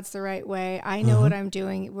 my God's the right way, I know what I'm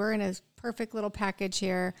doing, we're in a perfect little package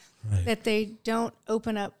here, that they don't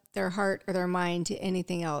open up their heart or their mind to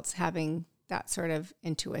anything else, having that sort of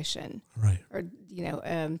intuition, or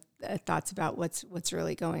thoughts about what's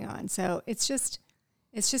really going on. So it's just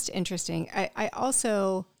interesting. I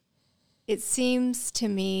also, it seems to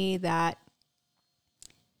me that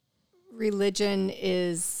religion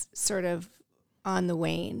is sort of on the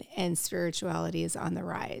wane and spirituality is on the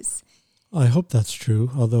rise. I hope that's true,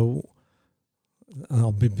 although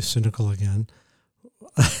I'll be cynical again.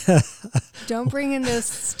 Don't bring in those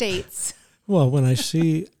states. Well, when I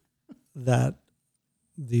see that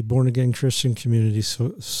the born-again Christian community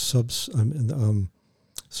supports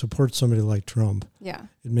somebody like Trump, yeah,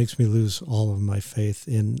 it makes me lose all of my faith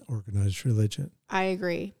in organized religion. I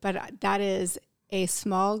agree, but that is a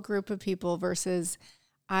small group of people versus,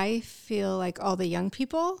 I feel like, all the young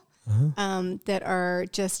people that are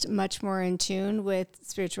just much more in tune with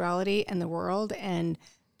spirituality and the world and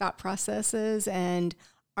thought processes, and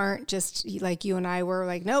aren't just like you and I were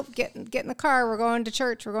like, nope, get in the car, we're going to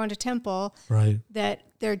church, we're going to temple. Right. That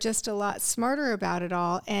they're just a lot smarter about it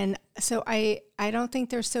all. And so I don't think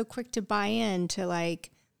they're so quick to buy in to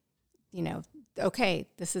like, okay,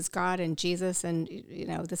 this is God and Jesus and,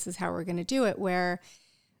 this is how we're going to do it. Where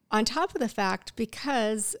on top of the fact,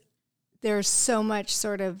 because there's so much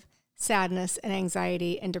sort of sadness and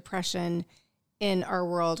anxiety and depression in our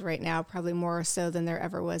world right now, probably more so than there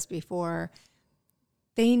ever was before,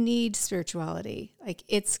 they need spirituality. Like,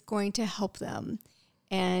 it's going to help them.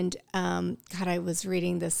 And I was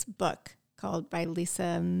reading this book by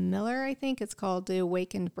Lisa Miller, I think it's called The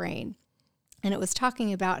Awakened Brain. And it was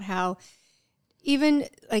talking about how even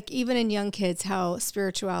in young kids, how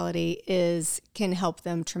spirituality can help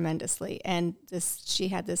them tremendously. And she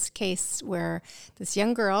had this case where this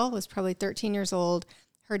young girl was probably 13 years old.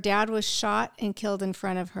 Her dad was shot and killed in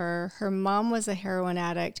front of her. Her mom was a heroin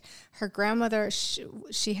addict. Her grandmother,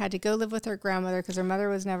 she had to go live with her grandmother because her mother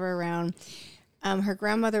was never around. Her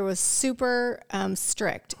grandmother was super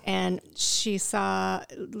strict, and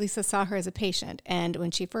Lisa saw her as a patient. And when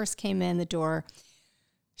she first came in the door,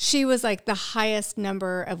 she was like the highest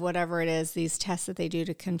number of whatever it is, these tests that they do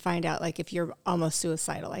can find out like if you're almost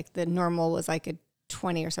suicidal. Like the normal was like a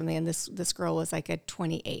 20 or something, and this girl was like a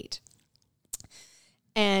 28.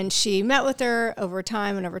 And she met with her over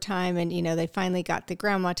time, and they finally got the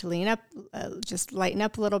grandma to lean up, just lighten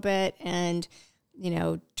up a little bit, and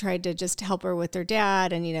tried to just help her with her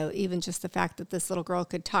dad. And, even just the fact that this little girl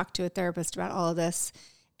could talk to a therapist about all of this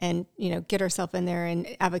and, get herself in there and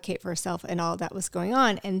advocate for herself, and all that was going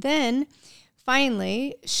on. And then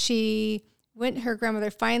finally her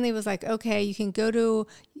grandmother finally was like, okay, you can go to,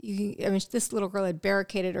 this little girl had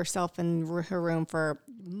barricaded herself in her room for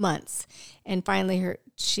months. And finally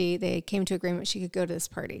they came to agreement she could go to this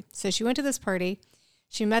party. So she went to this party.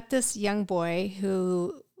 She met this young boy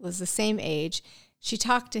who was the same age. She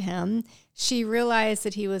talked to him. She realized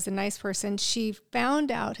that he was a nice person. She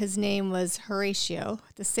found out his name was Horatio,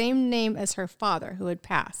 the same name as her father who had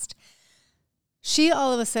passed. She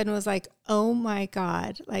all of a sudden was like, oh my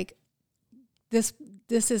God, like this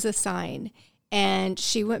is a sign. And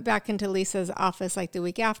she went back into Lisa's office like the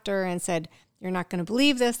week after and said, you're not going to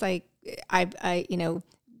believe this. Like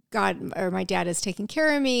God or my dad is taking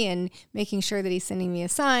care of me and making sure that he's sending me a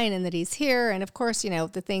sign and that he's here. And of course,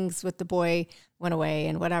 the things with the boy went away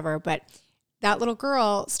and whatever. But that little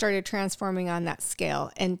girl started transforming on that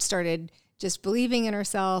scale and started just believing in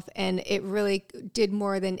herself. And it really did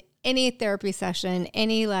more than any therapy session,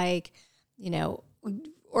 any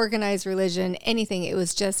organized religion, anything. It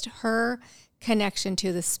was just her connection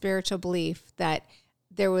to the spiritual belief that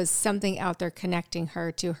there was something out there connecting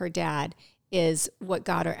her to her dad is what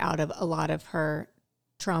got her out of a lot of her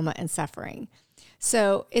trauma and suffering.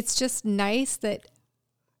 So it's just nice that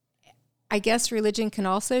I guess religion can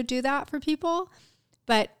also do that for people,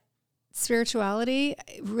 but spirituality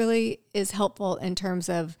really is helpful in terms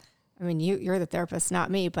of, I mean, you're the therapist,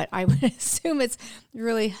 not me, but I would assume it's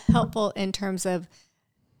really helpful in terms of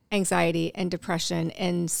anxiety and depression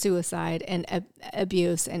and suicide and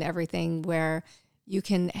abuse and everything, where you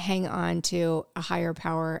can hang on to a higher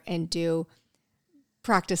power and do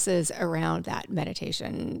practices around that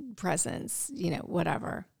meditation, presence,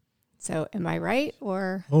 whatever. So am I right?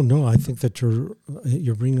 Or Oh no, I think that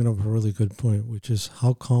you're bringing up a really good point, which is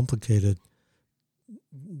how complicated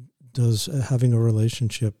does having a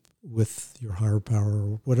relationship with your higher power,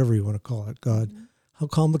 or whatever you want to call it, God, how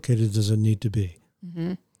complicated does it need to be?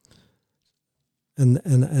 Mm-hmm.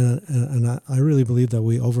 And I really believe that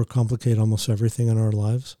we overcomplicate almost everything in our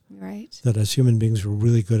lives. Right. That as human beings, we're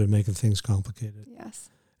really good at making things complicated. Yes.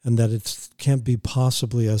 And that it can't be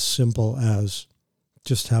possibly as simple as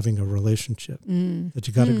just having a relationship. That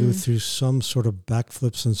you got to go through some sort of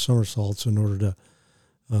backflips and somersaults in order to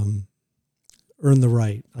earn the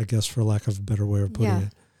right, I guess, for lack of a better way of putting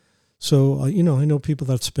it. So, I know people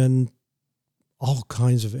that spend all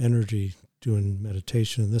kinds of energy doing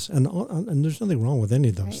meditation and this, and there's nothing wrong with any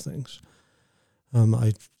of those things.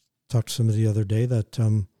 I talked to somebody the other day that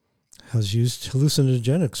has used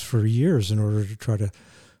hallucinogenics for years in order to try to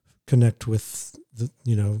connect with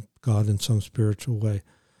God in some spiritual way.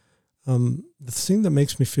 The thing that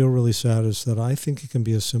makes me feel really sad is that I think it can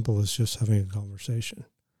be as simple as just having a conversation.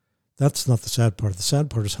 That's not the sad part. The sad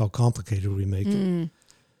part is how complicated we make it.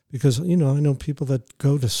 Because, I know people that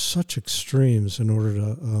go to such extremes in order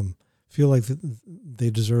to feel like they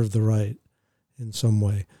deserve the right in some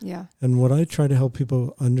way. Yeah. And what I try to help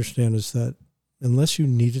people understand is that unless you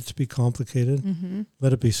need it to be complicated,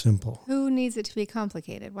 let it be simple. Who needs it to be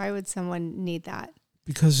complicated? Why would someone need that?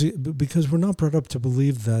 Because we're not brought up to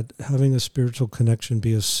believe that having a spiritual connection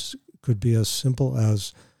could be as simple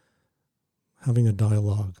as having a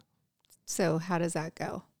dialogue. So how does that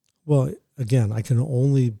go? Well, again, I can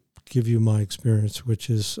only give you my experience, which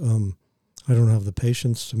is I don't have the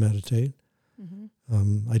patience to meditate.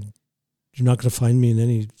 You're not going to find me in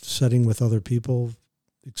any setting with other people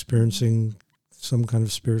experiencing some kind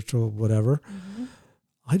of spiritual whatever.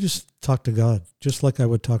 I just talk to God just like I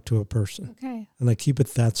would talk to a person. Okay. And I keep it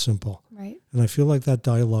that simple. Right. And I feel like that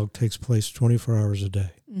dialogue takes place 24 hours a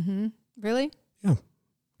day. Really? Yeah.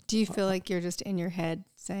 Do you feel like you're just in your head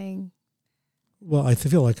saying? Well, I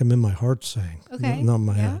feel like I'm in my heart saying, not in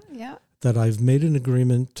my head. Yeah. That I've made an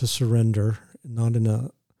agreement to surrender, not in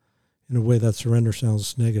a way that surrender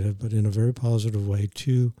sounds negative, but in a very positive way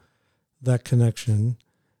to that connection,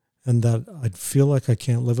 and that I feel like I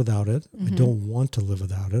can't live without it. I don't want to live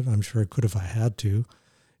without it. I'm sure I could if I had to.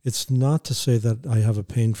 It's not to say that I have a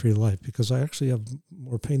pain-free life, because I actually have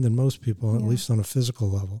more pain than most people, at least on a physical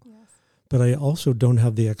level. Yes. But I also don't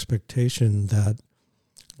have the expectation that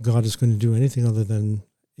God is going to do anything other than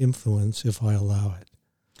influence if I allow it.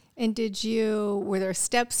 And were there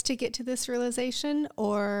steps to get to this realization,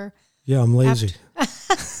 or? Yeah, I'm lazy.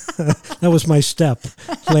 That was my step,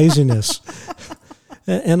 laziness.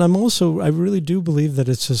 And I really do believe that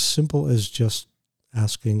it's as simple as just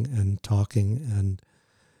asking and talking.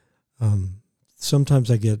 And sometimes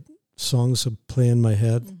I get songs that play in my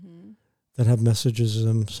head that have messages in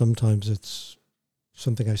them. Sometimes it's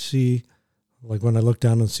something I see, like when I look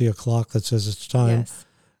down and see a clock that says it's time. Yes.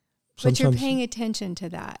 But you're paying attention to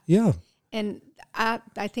that. Yeah. And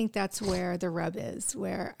I think that's where the rub is,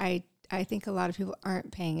 where I think a lot of people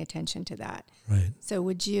aren't paying attention to that. Right. So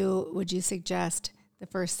would you suggest the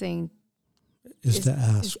first thing is to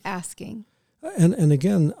ask? Is asking. And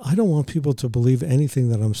again, I don't want people to believe anything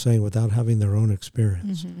that I'm saying without having their own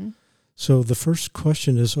experience. So the first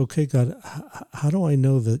question is, okay, God, how do I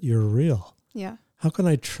know that you're real? Yeah. How can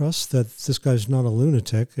I trust that this guy's not a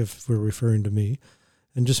lunatic, if we're referring to me,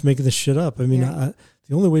 and just making this shit up? I mean, the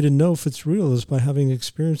only way to know if it's real is by having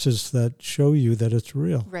experiences that show you that it's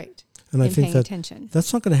real. Right. And I think attention.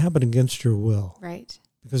 That's not going to happen against your will. Right.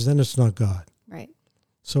 Because then it's not God. Right.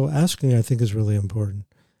 So asking, I think, is really important.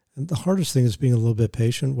 And the hardest thing is being a little bit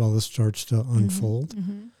patient while this starts to unfold.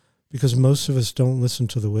 Because most of us don't listen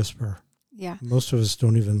to the whisper. Yeah. Most of us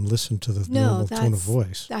don't even listen to the normal tone of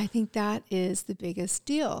voice. I think that is the biggest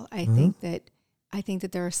deal. I think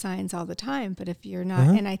that there are signs all the time, but if you're not,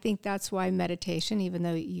 and I think that's why meditation, even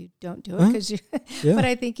though you don't do it, because but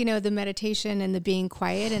I think, the meditation and the being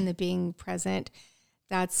quiet and the being present,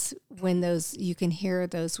 that's when you can hear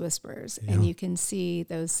those whispers and you can see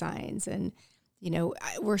those signs. And,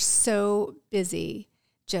 we're so busy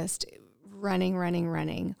just running,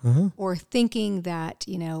 or thinking that,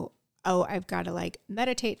 oh, I've got to like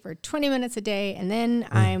meditate for 20 minutes a day and then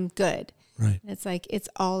I'm good. Right. And it's like, it's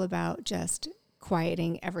all about just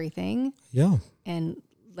quieting everything. Yeah. And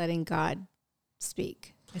letting God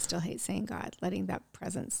speak. I still hate saying God, letting that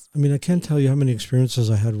presence. I mean, I can't tell you how many experiences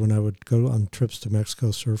I had when I would go on trips to Mexico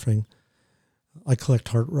surfing. I collect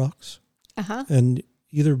heart rocks. Uh-huh. And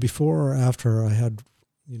either before or after I had,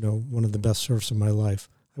 one of the best surfs of my life,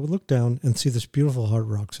 I would look down and see this beautiful heart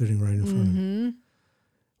rock sitting right in front of me.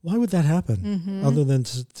 Why would that happen? Other than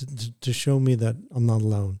to show me that I'm not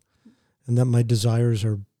alone and that my desires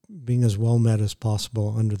are being as well met as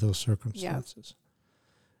possible under those circumstances.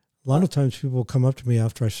 A lot of times people will come up to me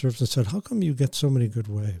after I surfed and said, how come you get so many good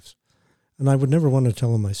waves? And I would never want to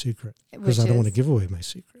tell them my secret because I don't want to give away my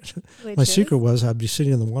secret. My secret was I'd be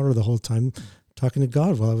sitting in the water the whole time talking to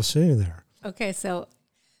God while I was sitting there. Okay, so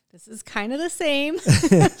this is kind of the same,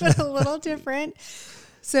 but a little different.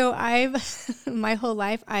 So my whole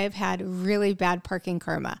life, I've had really bad parking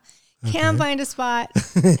karma. Can't find a spot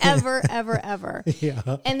ever, ever, ever.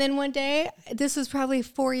 Yeah. And then one day, this was probably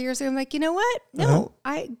 4 years ago, I'm like, you know what? God,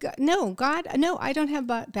 I don't have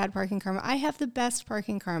bad parking karma. I have the best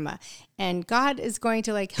parking karma. And God is going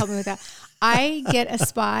to like help me with that. I get a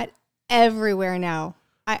spot everywhere now.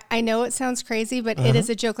 I know it sounds crazy, but it is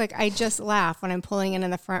a joke. Like I just laugh when I'm pulling in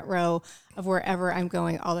the front row of wherever I'm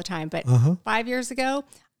going all the time. But 5 years ago,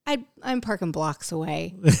 I'm parking blocks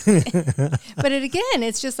away. But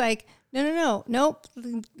it's just like, nope.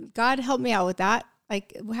 God help me out with that.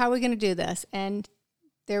 Like, how are we going to do this? And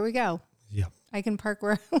there we go. Yeah. I can park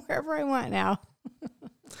wherever I want now.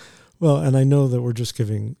 Well, and I know that we're just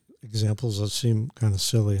giving examples that seem kind of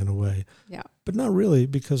silly in a way. Yeah. But not really,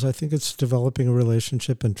 because I think it's developing a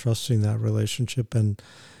relationship and trusting that relationship and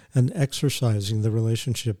exercising the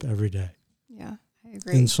relationship every day. Yeah, I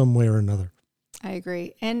agree. In some way or another. I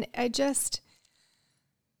agree. And I just,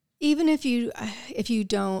 even if you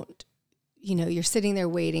don't, you're sitting there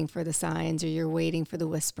waiting for the signs or you're waiting for the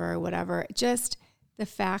whisper or whatever, just the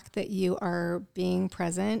fact that you are being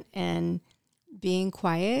present and being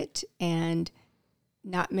quiet and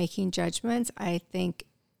not making judgments, I think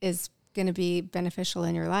is going to be beneficial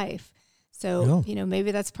in your life. So,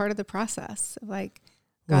 maybe that's part of the process of like,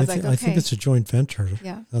 God's like, okay. I think it's a joint venture.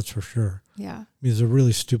 Yeah. That's for sure. Yeah. I mean, there's a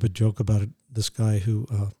really stupid joke about it. This guy who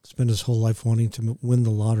spent his whole life wanting to win the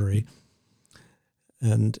lottery.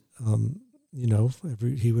 And,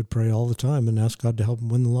 he would pray all the time and ask God to help him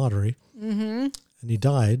win the lottery. Mm-hmm. And he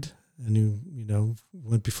died and he,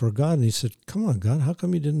 went before God and he said, come on, God, how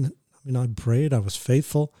come you didn't? I prayed, I was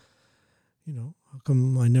faithful. How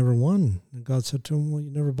come I never won? And God said to him, well,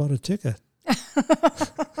 you never bought a ticket.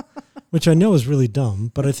 Which I know is really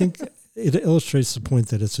dumb, but I think it illustrates the point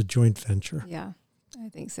that it's a joint venture. Yeah, I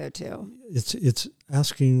think so too. It's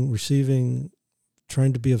asking, receiving,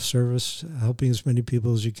 trying to be of service, helping as many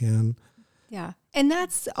people as you can. Yeah, and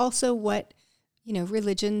that's also what,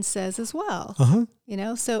 religion says as well.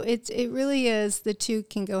 So it really is, the two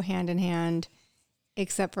can go hand in hand,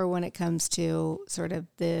 except for when it comes to sort of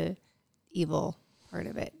the evil part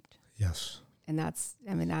of it. Yes. And that's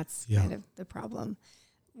kind of the problem.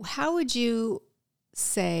 How would you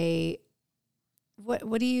say,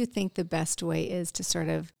 what do you think the best way is to sort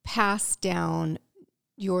of pass down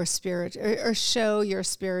your spirit or show your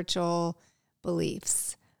spiritual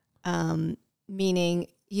beliefs? Meaning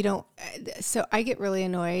so I get really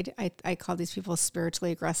annoyed. I call these people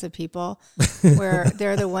spiritually aggressive people where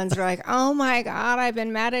they're the ones that are like, oh my God, I've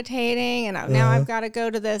been meditating and now I've got to go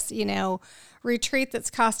to this, retreat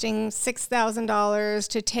that's costing $6,000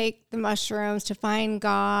 to take the mushrooms to find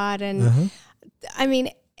God. And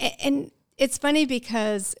and it's funny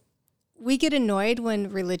because we get annoyed when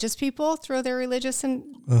religious people throw their religious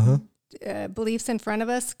beliefs in front of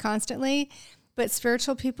us constantly. But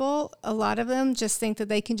spiritual people, a lot of them just think that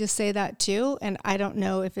they can just say that too. And I don't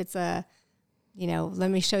know if it's let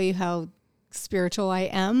me show you how spiritual I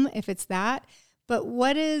am, if it's that. But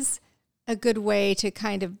what is a good way to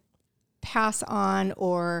kind of pass on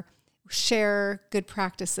or share good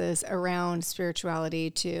practices around spirituality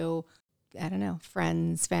to, I don't know,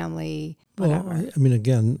 friends, family, whatever? Well,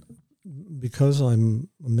 again, because I'm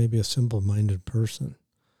maybe a simple-minded person,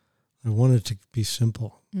 I want it to be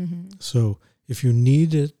simple. Mm-hmm. So if you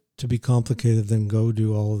need it to be complicated, then go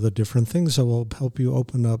do all of the different things that will help you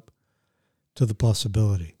open up to the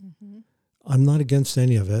possibility. Mm-hmm. I'm not against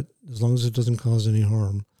any of it, as long as it doesn't cause any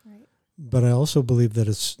harm. Right. But I also believe that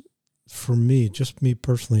it's, for me, just me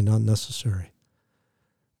personally, not necessary.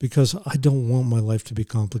 Because I don't want my life to be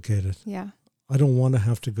complicated. Yeah. I don't want to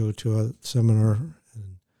have to go to a seminar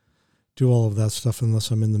and do all of that stuff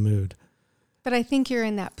unless I'm in the mood. But I think you're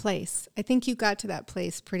in that place. I think you got to that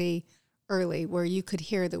place pretty early where you could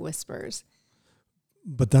hear the whispers.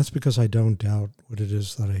 But that's because I don't doubt what it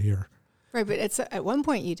is that I hear. Right, but at one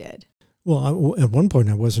point you did. Well, at one point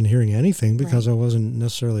I wasn't hearing anything because I wasn't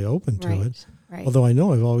necessarily open to it. Right. Although I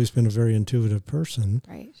know I've always been a very intuitive person.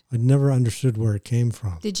 Right. I never understood where it came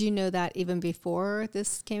from. Did you know that even before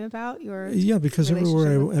this came about? Yeah, because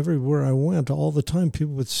everywhere I went, all the time,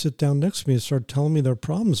 people would sit down next to me and start telling me their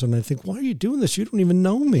problems. And I think, why are you doing this? You don't even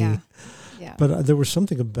know me. Yeah. But there was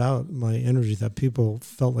something about my energy that people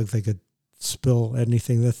felt like they could spill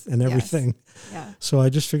anything and everything. Yes. Yeah. So I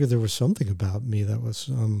just figured there was something about me that was...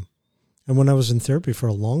 and when I was in therapy for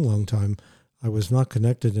a long, long time, I was not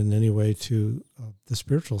connected in any way to the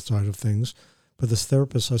spiritual side of things. But this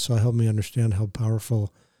therapist I saw helped me understand how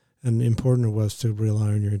powerful and important it was to rely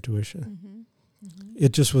on your intuition. Mm-hmm. Mm-hmm.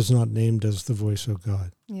 It just was not named as the voice of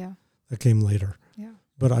God. Yeah. That came later. Yeah.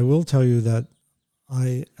 But I will tell you that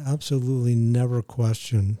I absolutely never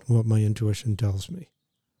question what my intuition tells me.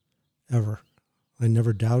 Ever. I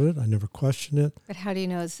never doubt it. I never question it. But how do you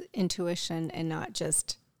know it's intuition and not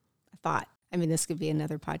just a thought? I mean, this could be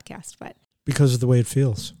another podcast, but... Because of the way it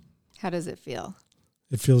feels. How does it feel?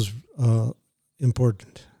 It feels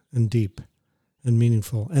important and deep and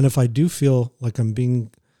meaningful. And if I do feel like I'm being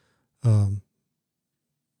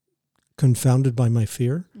confounded by my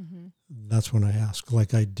fear, that's when I ask.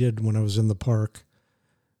 Like I did when I was in the park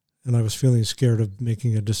and I was feeling scared of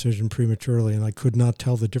making a decision prematurely, and I could not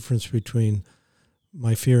tell the difference between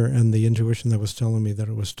my fear and the intuition that was telling me that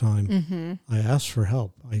it was time. Mm-hmm. I asked for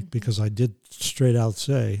help because I did straight out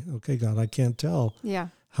say, okay, God, I can't tell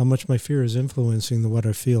how much my fear is influencing what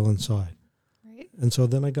I feel inside. Right. And so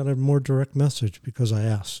then I got a more direct message because I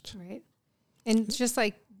asked. Right. And just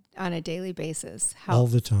like on a daily basis. All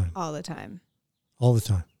the time. All the time. All the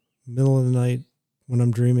time. Middle of the night, when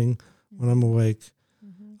I'm dreaming, when I'm awake.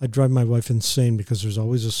 I drive my wife insane because there's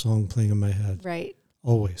always a song playing in my head. Right.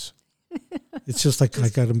 Always. It's just like I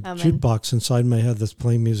got a jukebox inside my head that's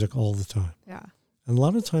playing music all the time. Yeah. And a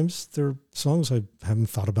lot of times they're songs I haven't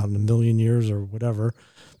thought about in a million years or whatever,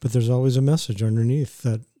 but there's always a message underneath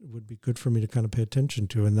that would be good for me to kind of pay attention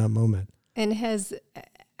to in that moment. And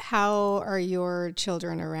how are your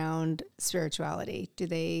children around spirituality? Do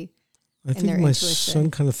they... I think my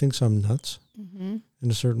son kind of thinks I'm nuts in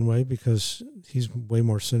a certain way because he's way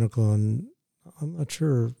more cynical, and I'm not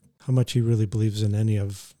sure how much he really believes in any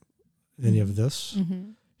of this.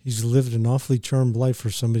 Mm-hmm. He's lived an awfully charmed life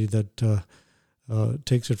for somebody that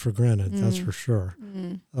takes it for granted, that's for sure.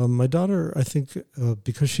 My daughter, I think,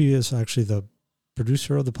 because she is actually the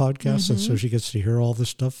producer of the podcast, and so she gets to hear all this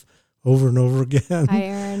stuff over and over again. Hi,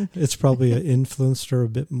 Erin. It's probably influenced her a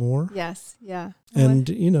bit more. Yes, yeah. And,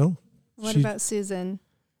 What about Susan?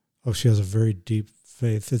 Oh, she has a very deep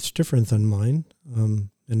faith. It's different than mine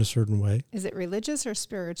in a certain way. Is it religious or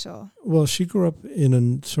spiritual? Well, she grew up in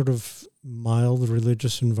a sort of mild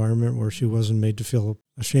religious environment where she wasn't made to feel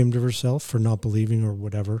ashamed of herself for not believing or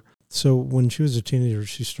whatever. So when she was a teenager,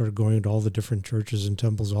 she started going to all the different churches and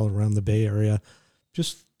temples all around the Bay Area,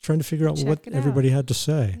 just trying to figure out what everybody had to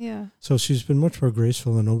say. Yeah. So she's been much more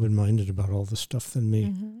graceful and open-minded about all this stuff than me.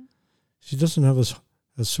 Mm-hmm. She doesn't have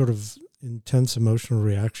a sort of intense emotional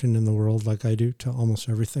reaction in the world like I do to almost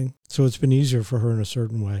everything. So it's been easier for her in a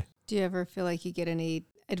certain way. Do you ever feel like you get any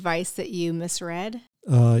advice that you misread?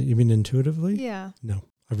 You mean intuitively? Yeah. No,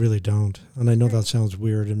 I really don't. And I know that sounds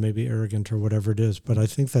weird and maybe arrogant or whatever it is, but I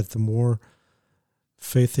think that the more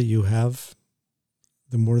faith that you have,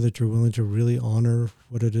 the more that you're willing to really honor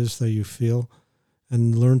what it is that you feel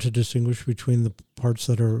and learn to distinguish between the parts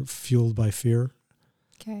that are fueled by fear,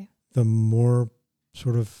 the more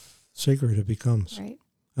sort of sacred it becomes. Right.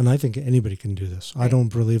 And I think anybody can do this. Right. I don't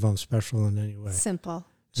believe I'm special in any way. Simple.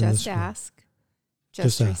 Just ask.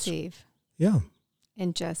 Just receive. Ask. Yeah.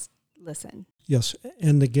 And just listen. Yes.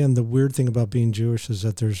 And again, the weird thing about being Jewish is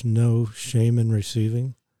that there's no shame in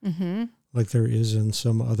receiving, like there is in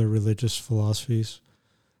some other religious philosophies.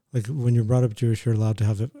 Like when you're brought up Jewish, you're allowed to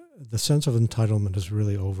have it. The sense of entitlement is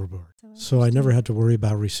really overboard. So I never had to worry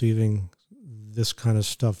about receiving this kind of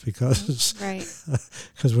stuff because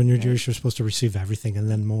when you're Jewish, you're supposed to receive everything and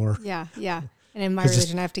then more. Yeah, yeah. And in my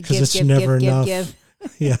religion, I have to give.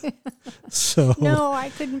 Yeah. So no, I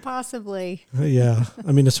couldn't possibly. Yeah.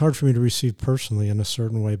 I mean, it's hard for me to receive personally in a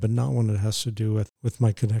certain way, but not when it has to do with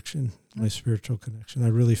my connection, my spiritual connection. I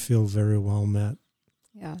really feel very well met.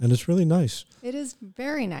 Yeah. And it's really nice. It is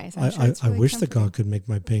very nice. I wish that God could make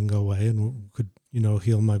my pain go away and could,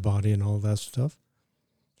 heal my body and all that stuff.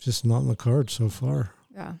 Just not in the cards so far.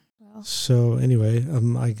 Yeah. Well. So anyway,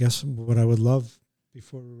 I guess what I would love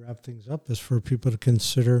before we wrap things up is for people to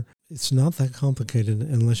consider it's not that complicated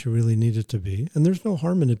unless you really need it to be. And there's no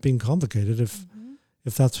harm in it being complicated if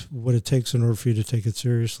that's what it takes in order for you to take it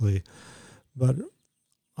seriously. But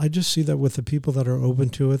I just see that with the people that are open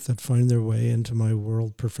to it, that find their way into my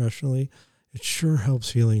world professionally, it sure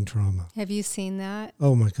helps healing trauma. Have you seen that?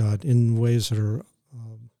 Oh my God, in ways that are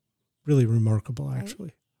really remarkable,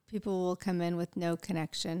 actually. People will come in with no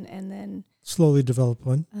connection and then slowly develop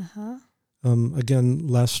one. Again,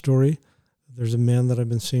 last story. There's a man that I've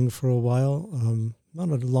been seeing for a while, not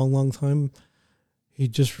a long time. He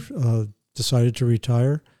just decided to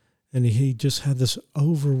retire, and he just had this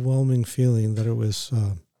overwhelming feeling that it was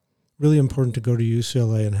really important to go to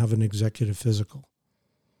UCLA and have an executive physical.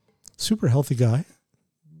 Super healthy guy.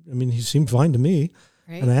 I mean, he seemed fine to me.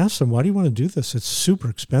 Right. And I asked him, why do you want to do this? It's super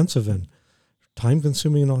expensive and time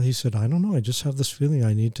consuming and all. He said, I don't know. I just have this feeling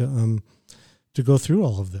I need to go through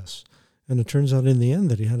all of this. And it turns out in the end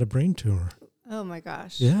that he had a brain tumor. Oh my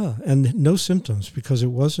gosh. Yeah. And no symptoms because it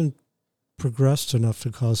wasn't progressed enough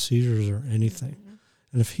to cause seizures or anything.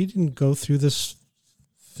 And if he didn't go through this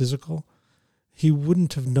physical, he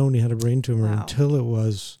wouldn't have known he had a brain tumor until it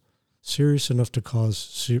was serious enough to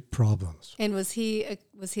cause problems. And was he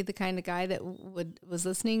the kind of guy that was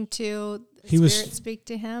listening to Spirit speak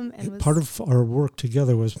to him? And part of our work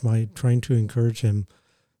together was my trying to encourage him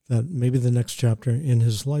that maybe the next chapter in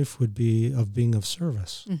his life would be of being of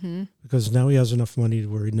service. Because now he has enough money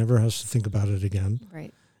where he never has to think about it again.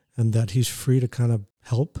 Right. And that he's free to kind of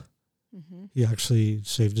help. He actually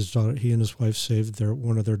saved his daughter. He and his wife saved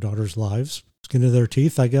one of their daughter's lives, skin of their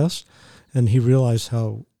teeth, I guess. And he realized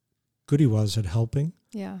how good he was at helping.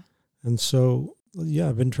 Yeah. And so,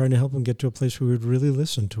 I've been trying to help him get to a place where we would really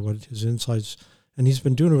listen to what his insights, and he's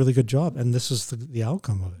been doing a really good job. And this is the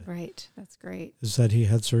outcome of it. Right. That's great. Is that he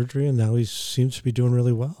had surgery and now he seems to be doing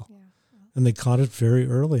really well. Yeah. And they caught it very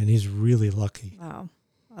early and he's really lucky. Wow.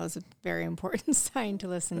 That was a very important sign to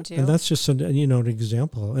listen to. And that's just an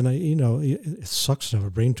example. And it sucks to have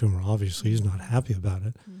a brain tumor. Obviously, he's not happy about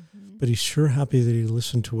it, but he's sure happy that he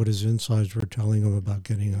listened to what his insides were telling him about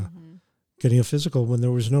getting a physical when there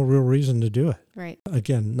was no real reason to do it. Right.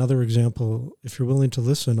 Again, another example. If you're willing to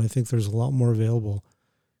listen, I think there's a lot more available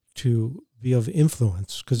to be of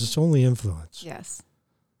influence because it's only influence. Yes.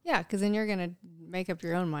 Yeah, because then you're going to make up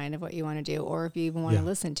your own mind of what you want to do, or if you even want to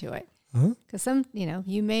listen to it. Because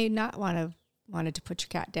you may not wanted to put your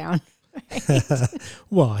cat down. Right?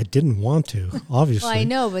 Well, I didn't want to, obviously. Well, I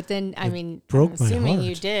know, but then, I'm assuming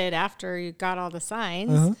you did after you got all the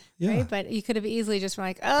signs, right? But you could have easily just been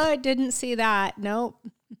like, oh, I didn't see that. Nope.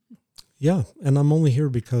 Yeah, and I'm only here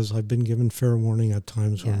because I've been given fair warning at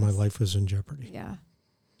times when my life was in jeopardy. Yeah,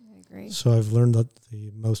 I agree. So I've learned that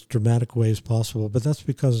the most dramatic ways possible, but that's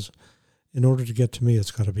because in order to get to me,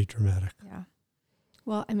 it's got to be dramatic. Yeah.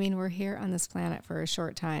 Well, we're here on this planet for a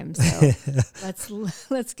short time, so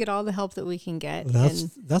let's get all the help that we can get.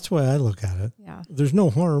 That's why I look at it. Yeah. There's no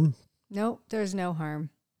harm. Nope, there's no harm.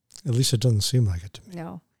 At least it doesn't seem like it to me.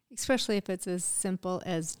 No, especially if it's as simple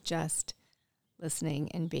as just listening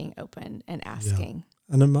and being open and asking.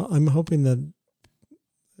 Yeah. And I'm hoping that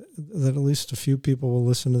at least a few people will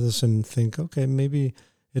listen to this and think, okay, maybe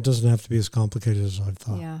it doesn't have to be as complicated as I've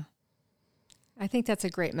thought. Yeah. I think that's a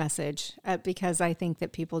great message because I think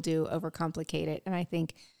that people do overcomplicate it. And I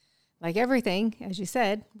think, like everything, as you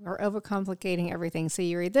said, we're overcomplicating everything. So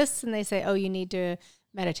you read this and they say, oh, you need to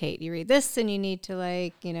meditate. You read this and you need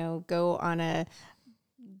to go on a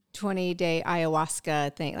 20-day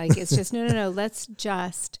ayahuasca thing. Like it's just, no. Let's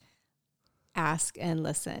just ask and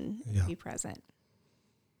listen and be present.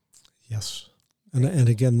 Yes. And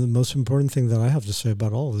again, the most important thing that I have to say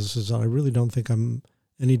about all of this is that I really don't think I'm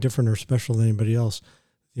any different or special than anybody else.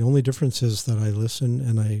 The only difference is that I listen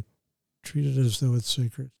and I treat it as though it's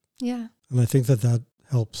sacred. Yeah. And I think that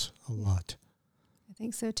helps a lot. I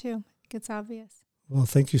think so too. I think it's obvious. Well,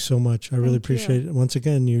 thank you so much. I really appreciate it. Once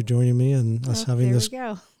again, you joining me and us having this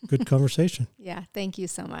good conversation. Yeah. Thank you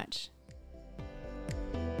so much.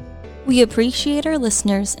 We appreciate our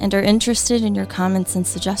listeners and are interested in your comments and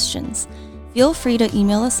suggestions. Feel free to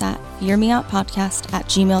email us at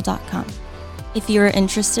fearmeoutpodcast@gmail.com. If you are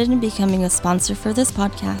interested in becoming a sponsor for this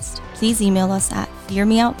podcast, please email us at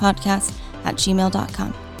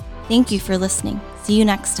fearmeoutpodcast@gmail.com. Thank you for listening. See you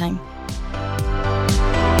next time.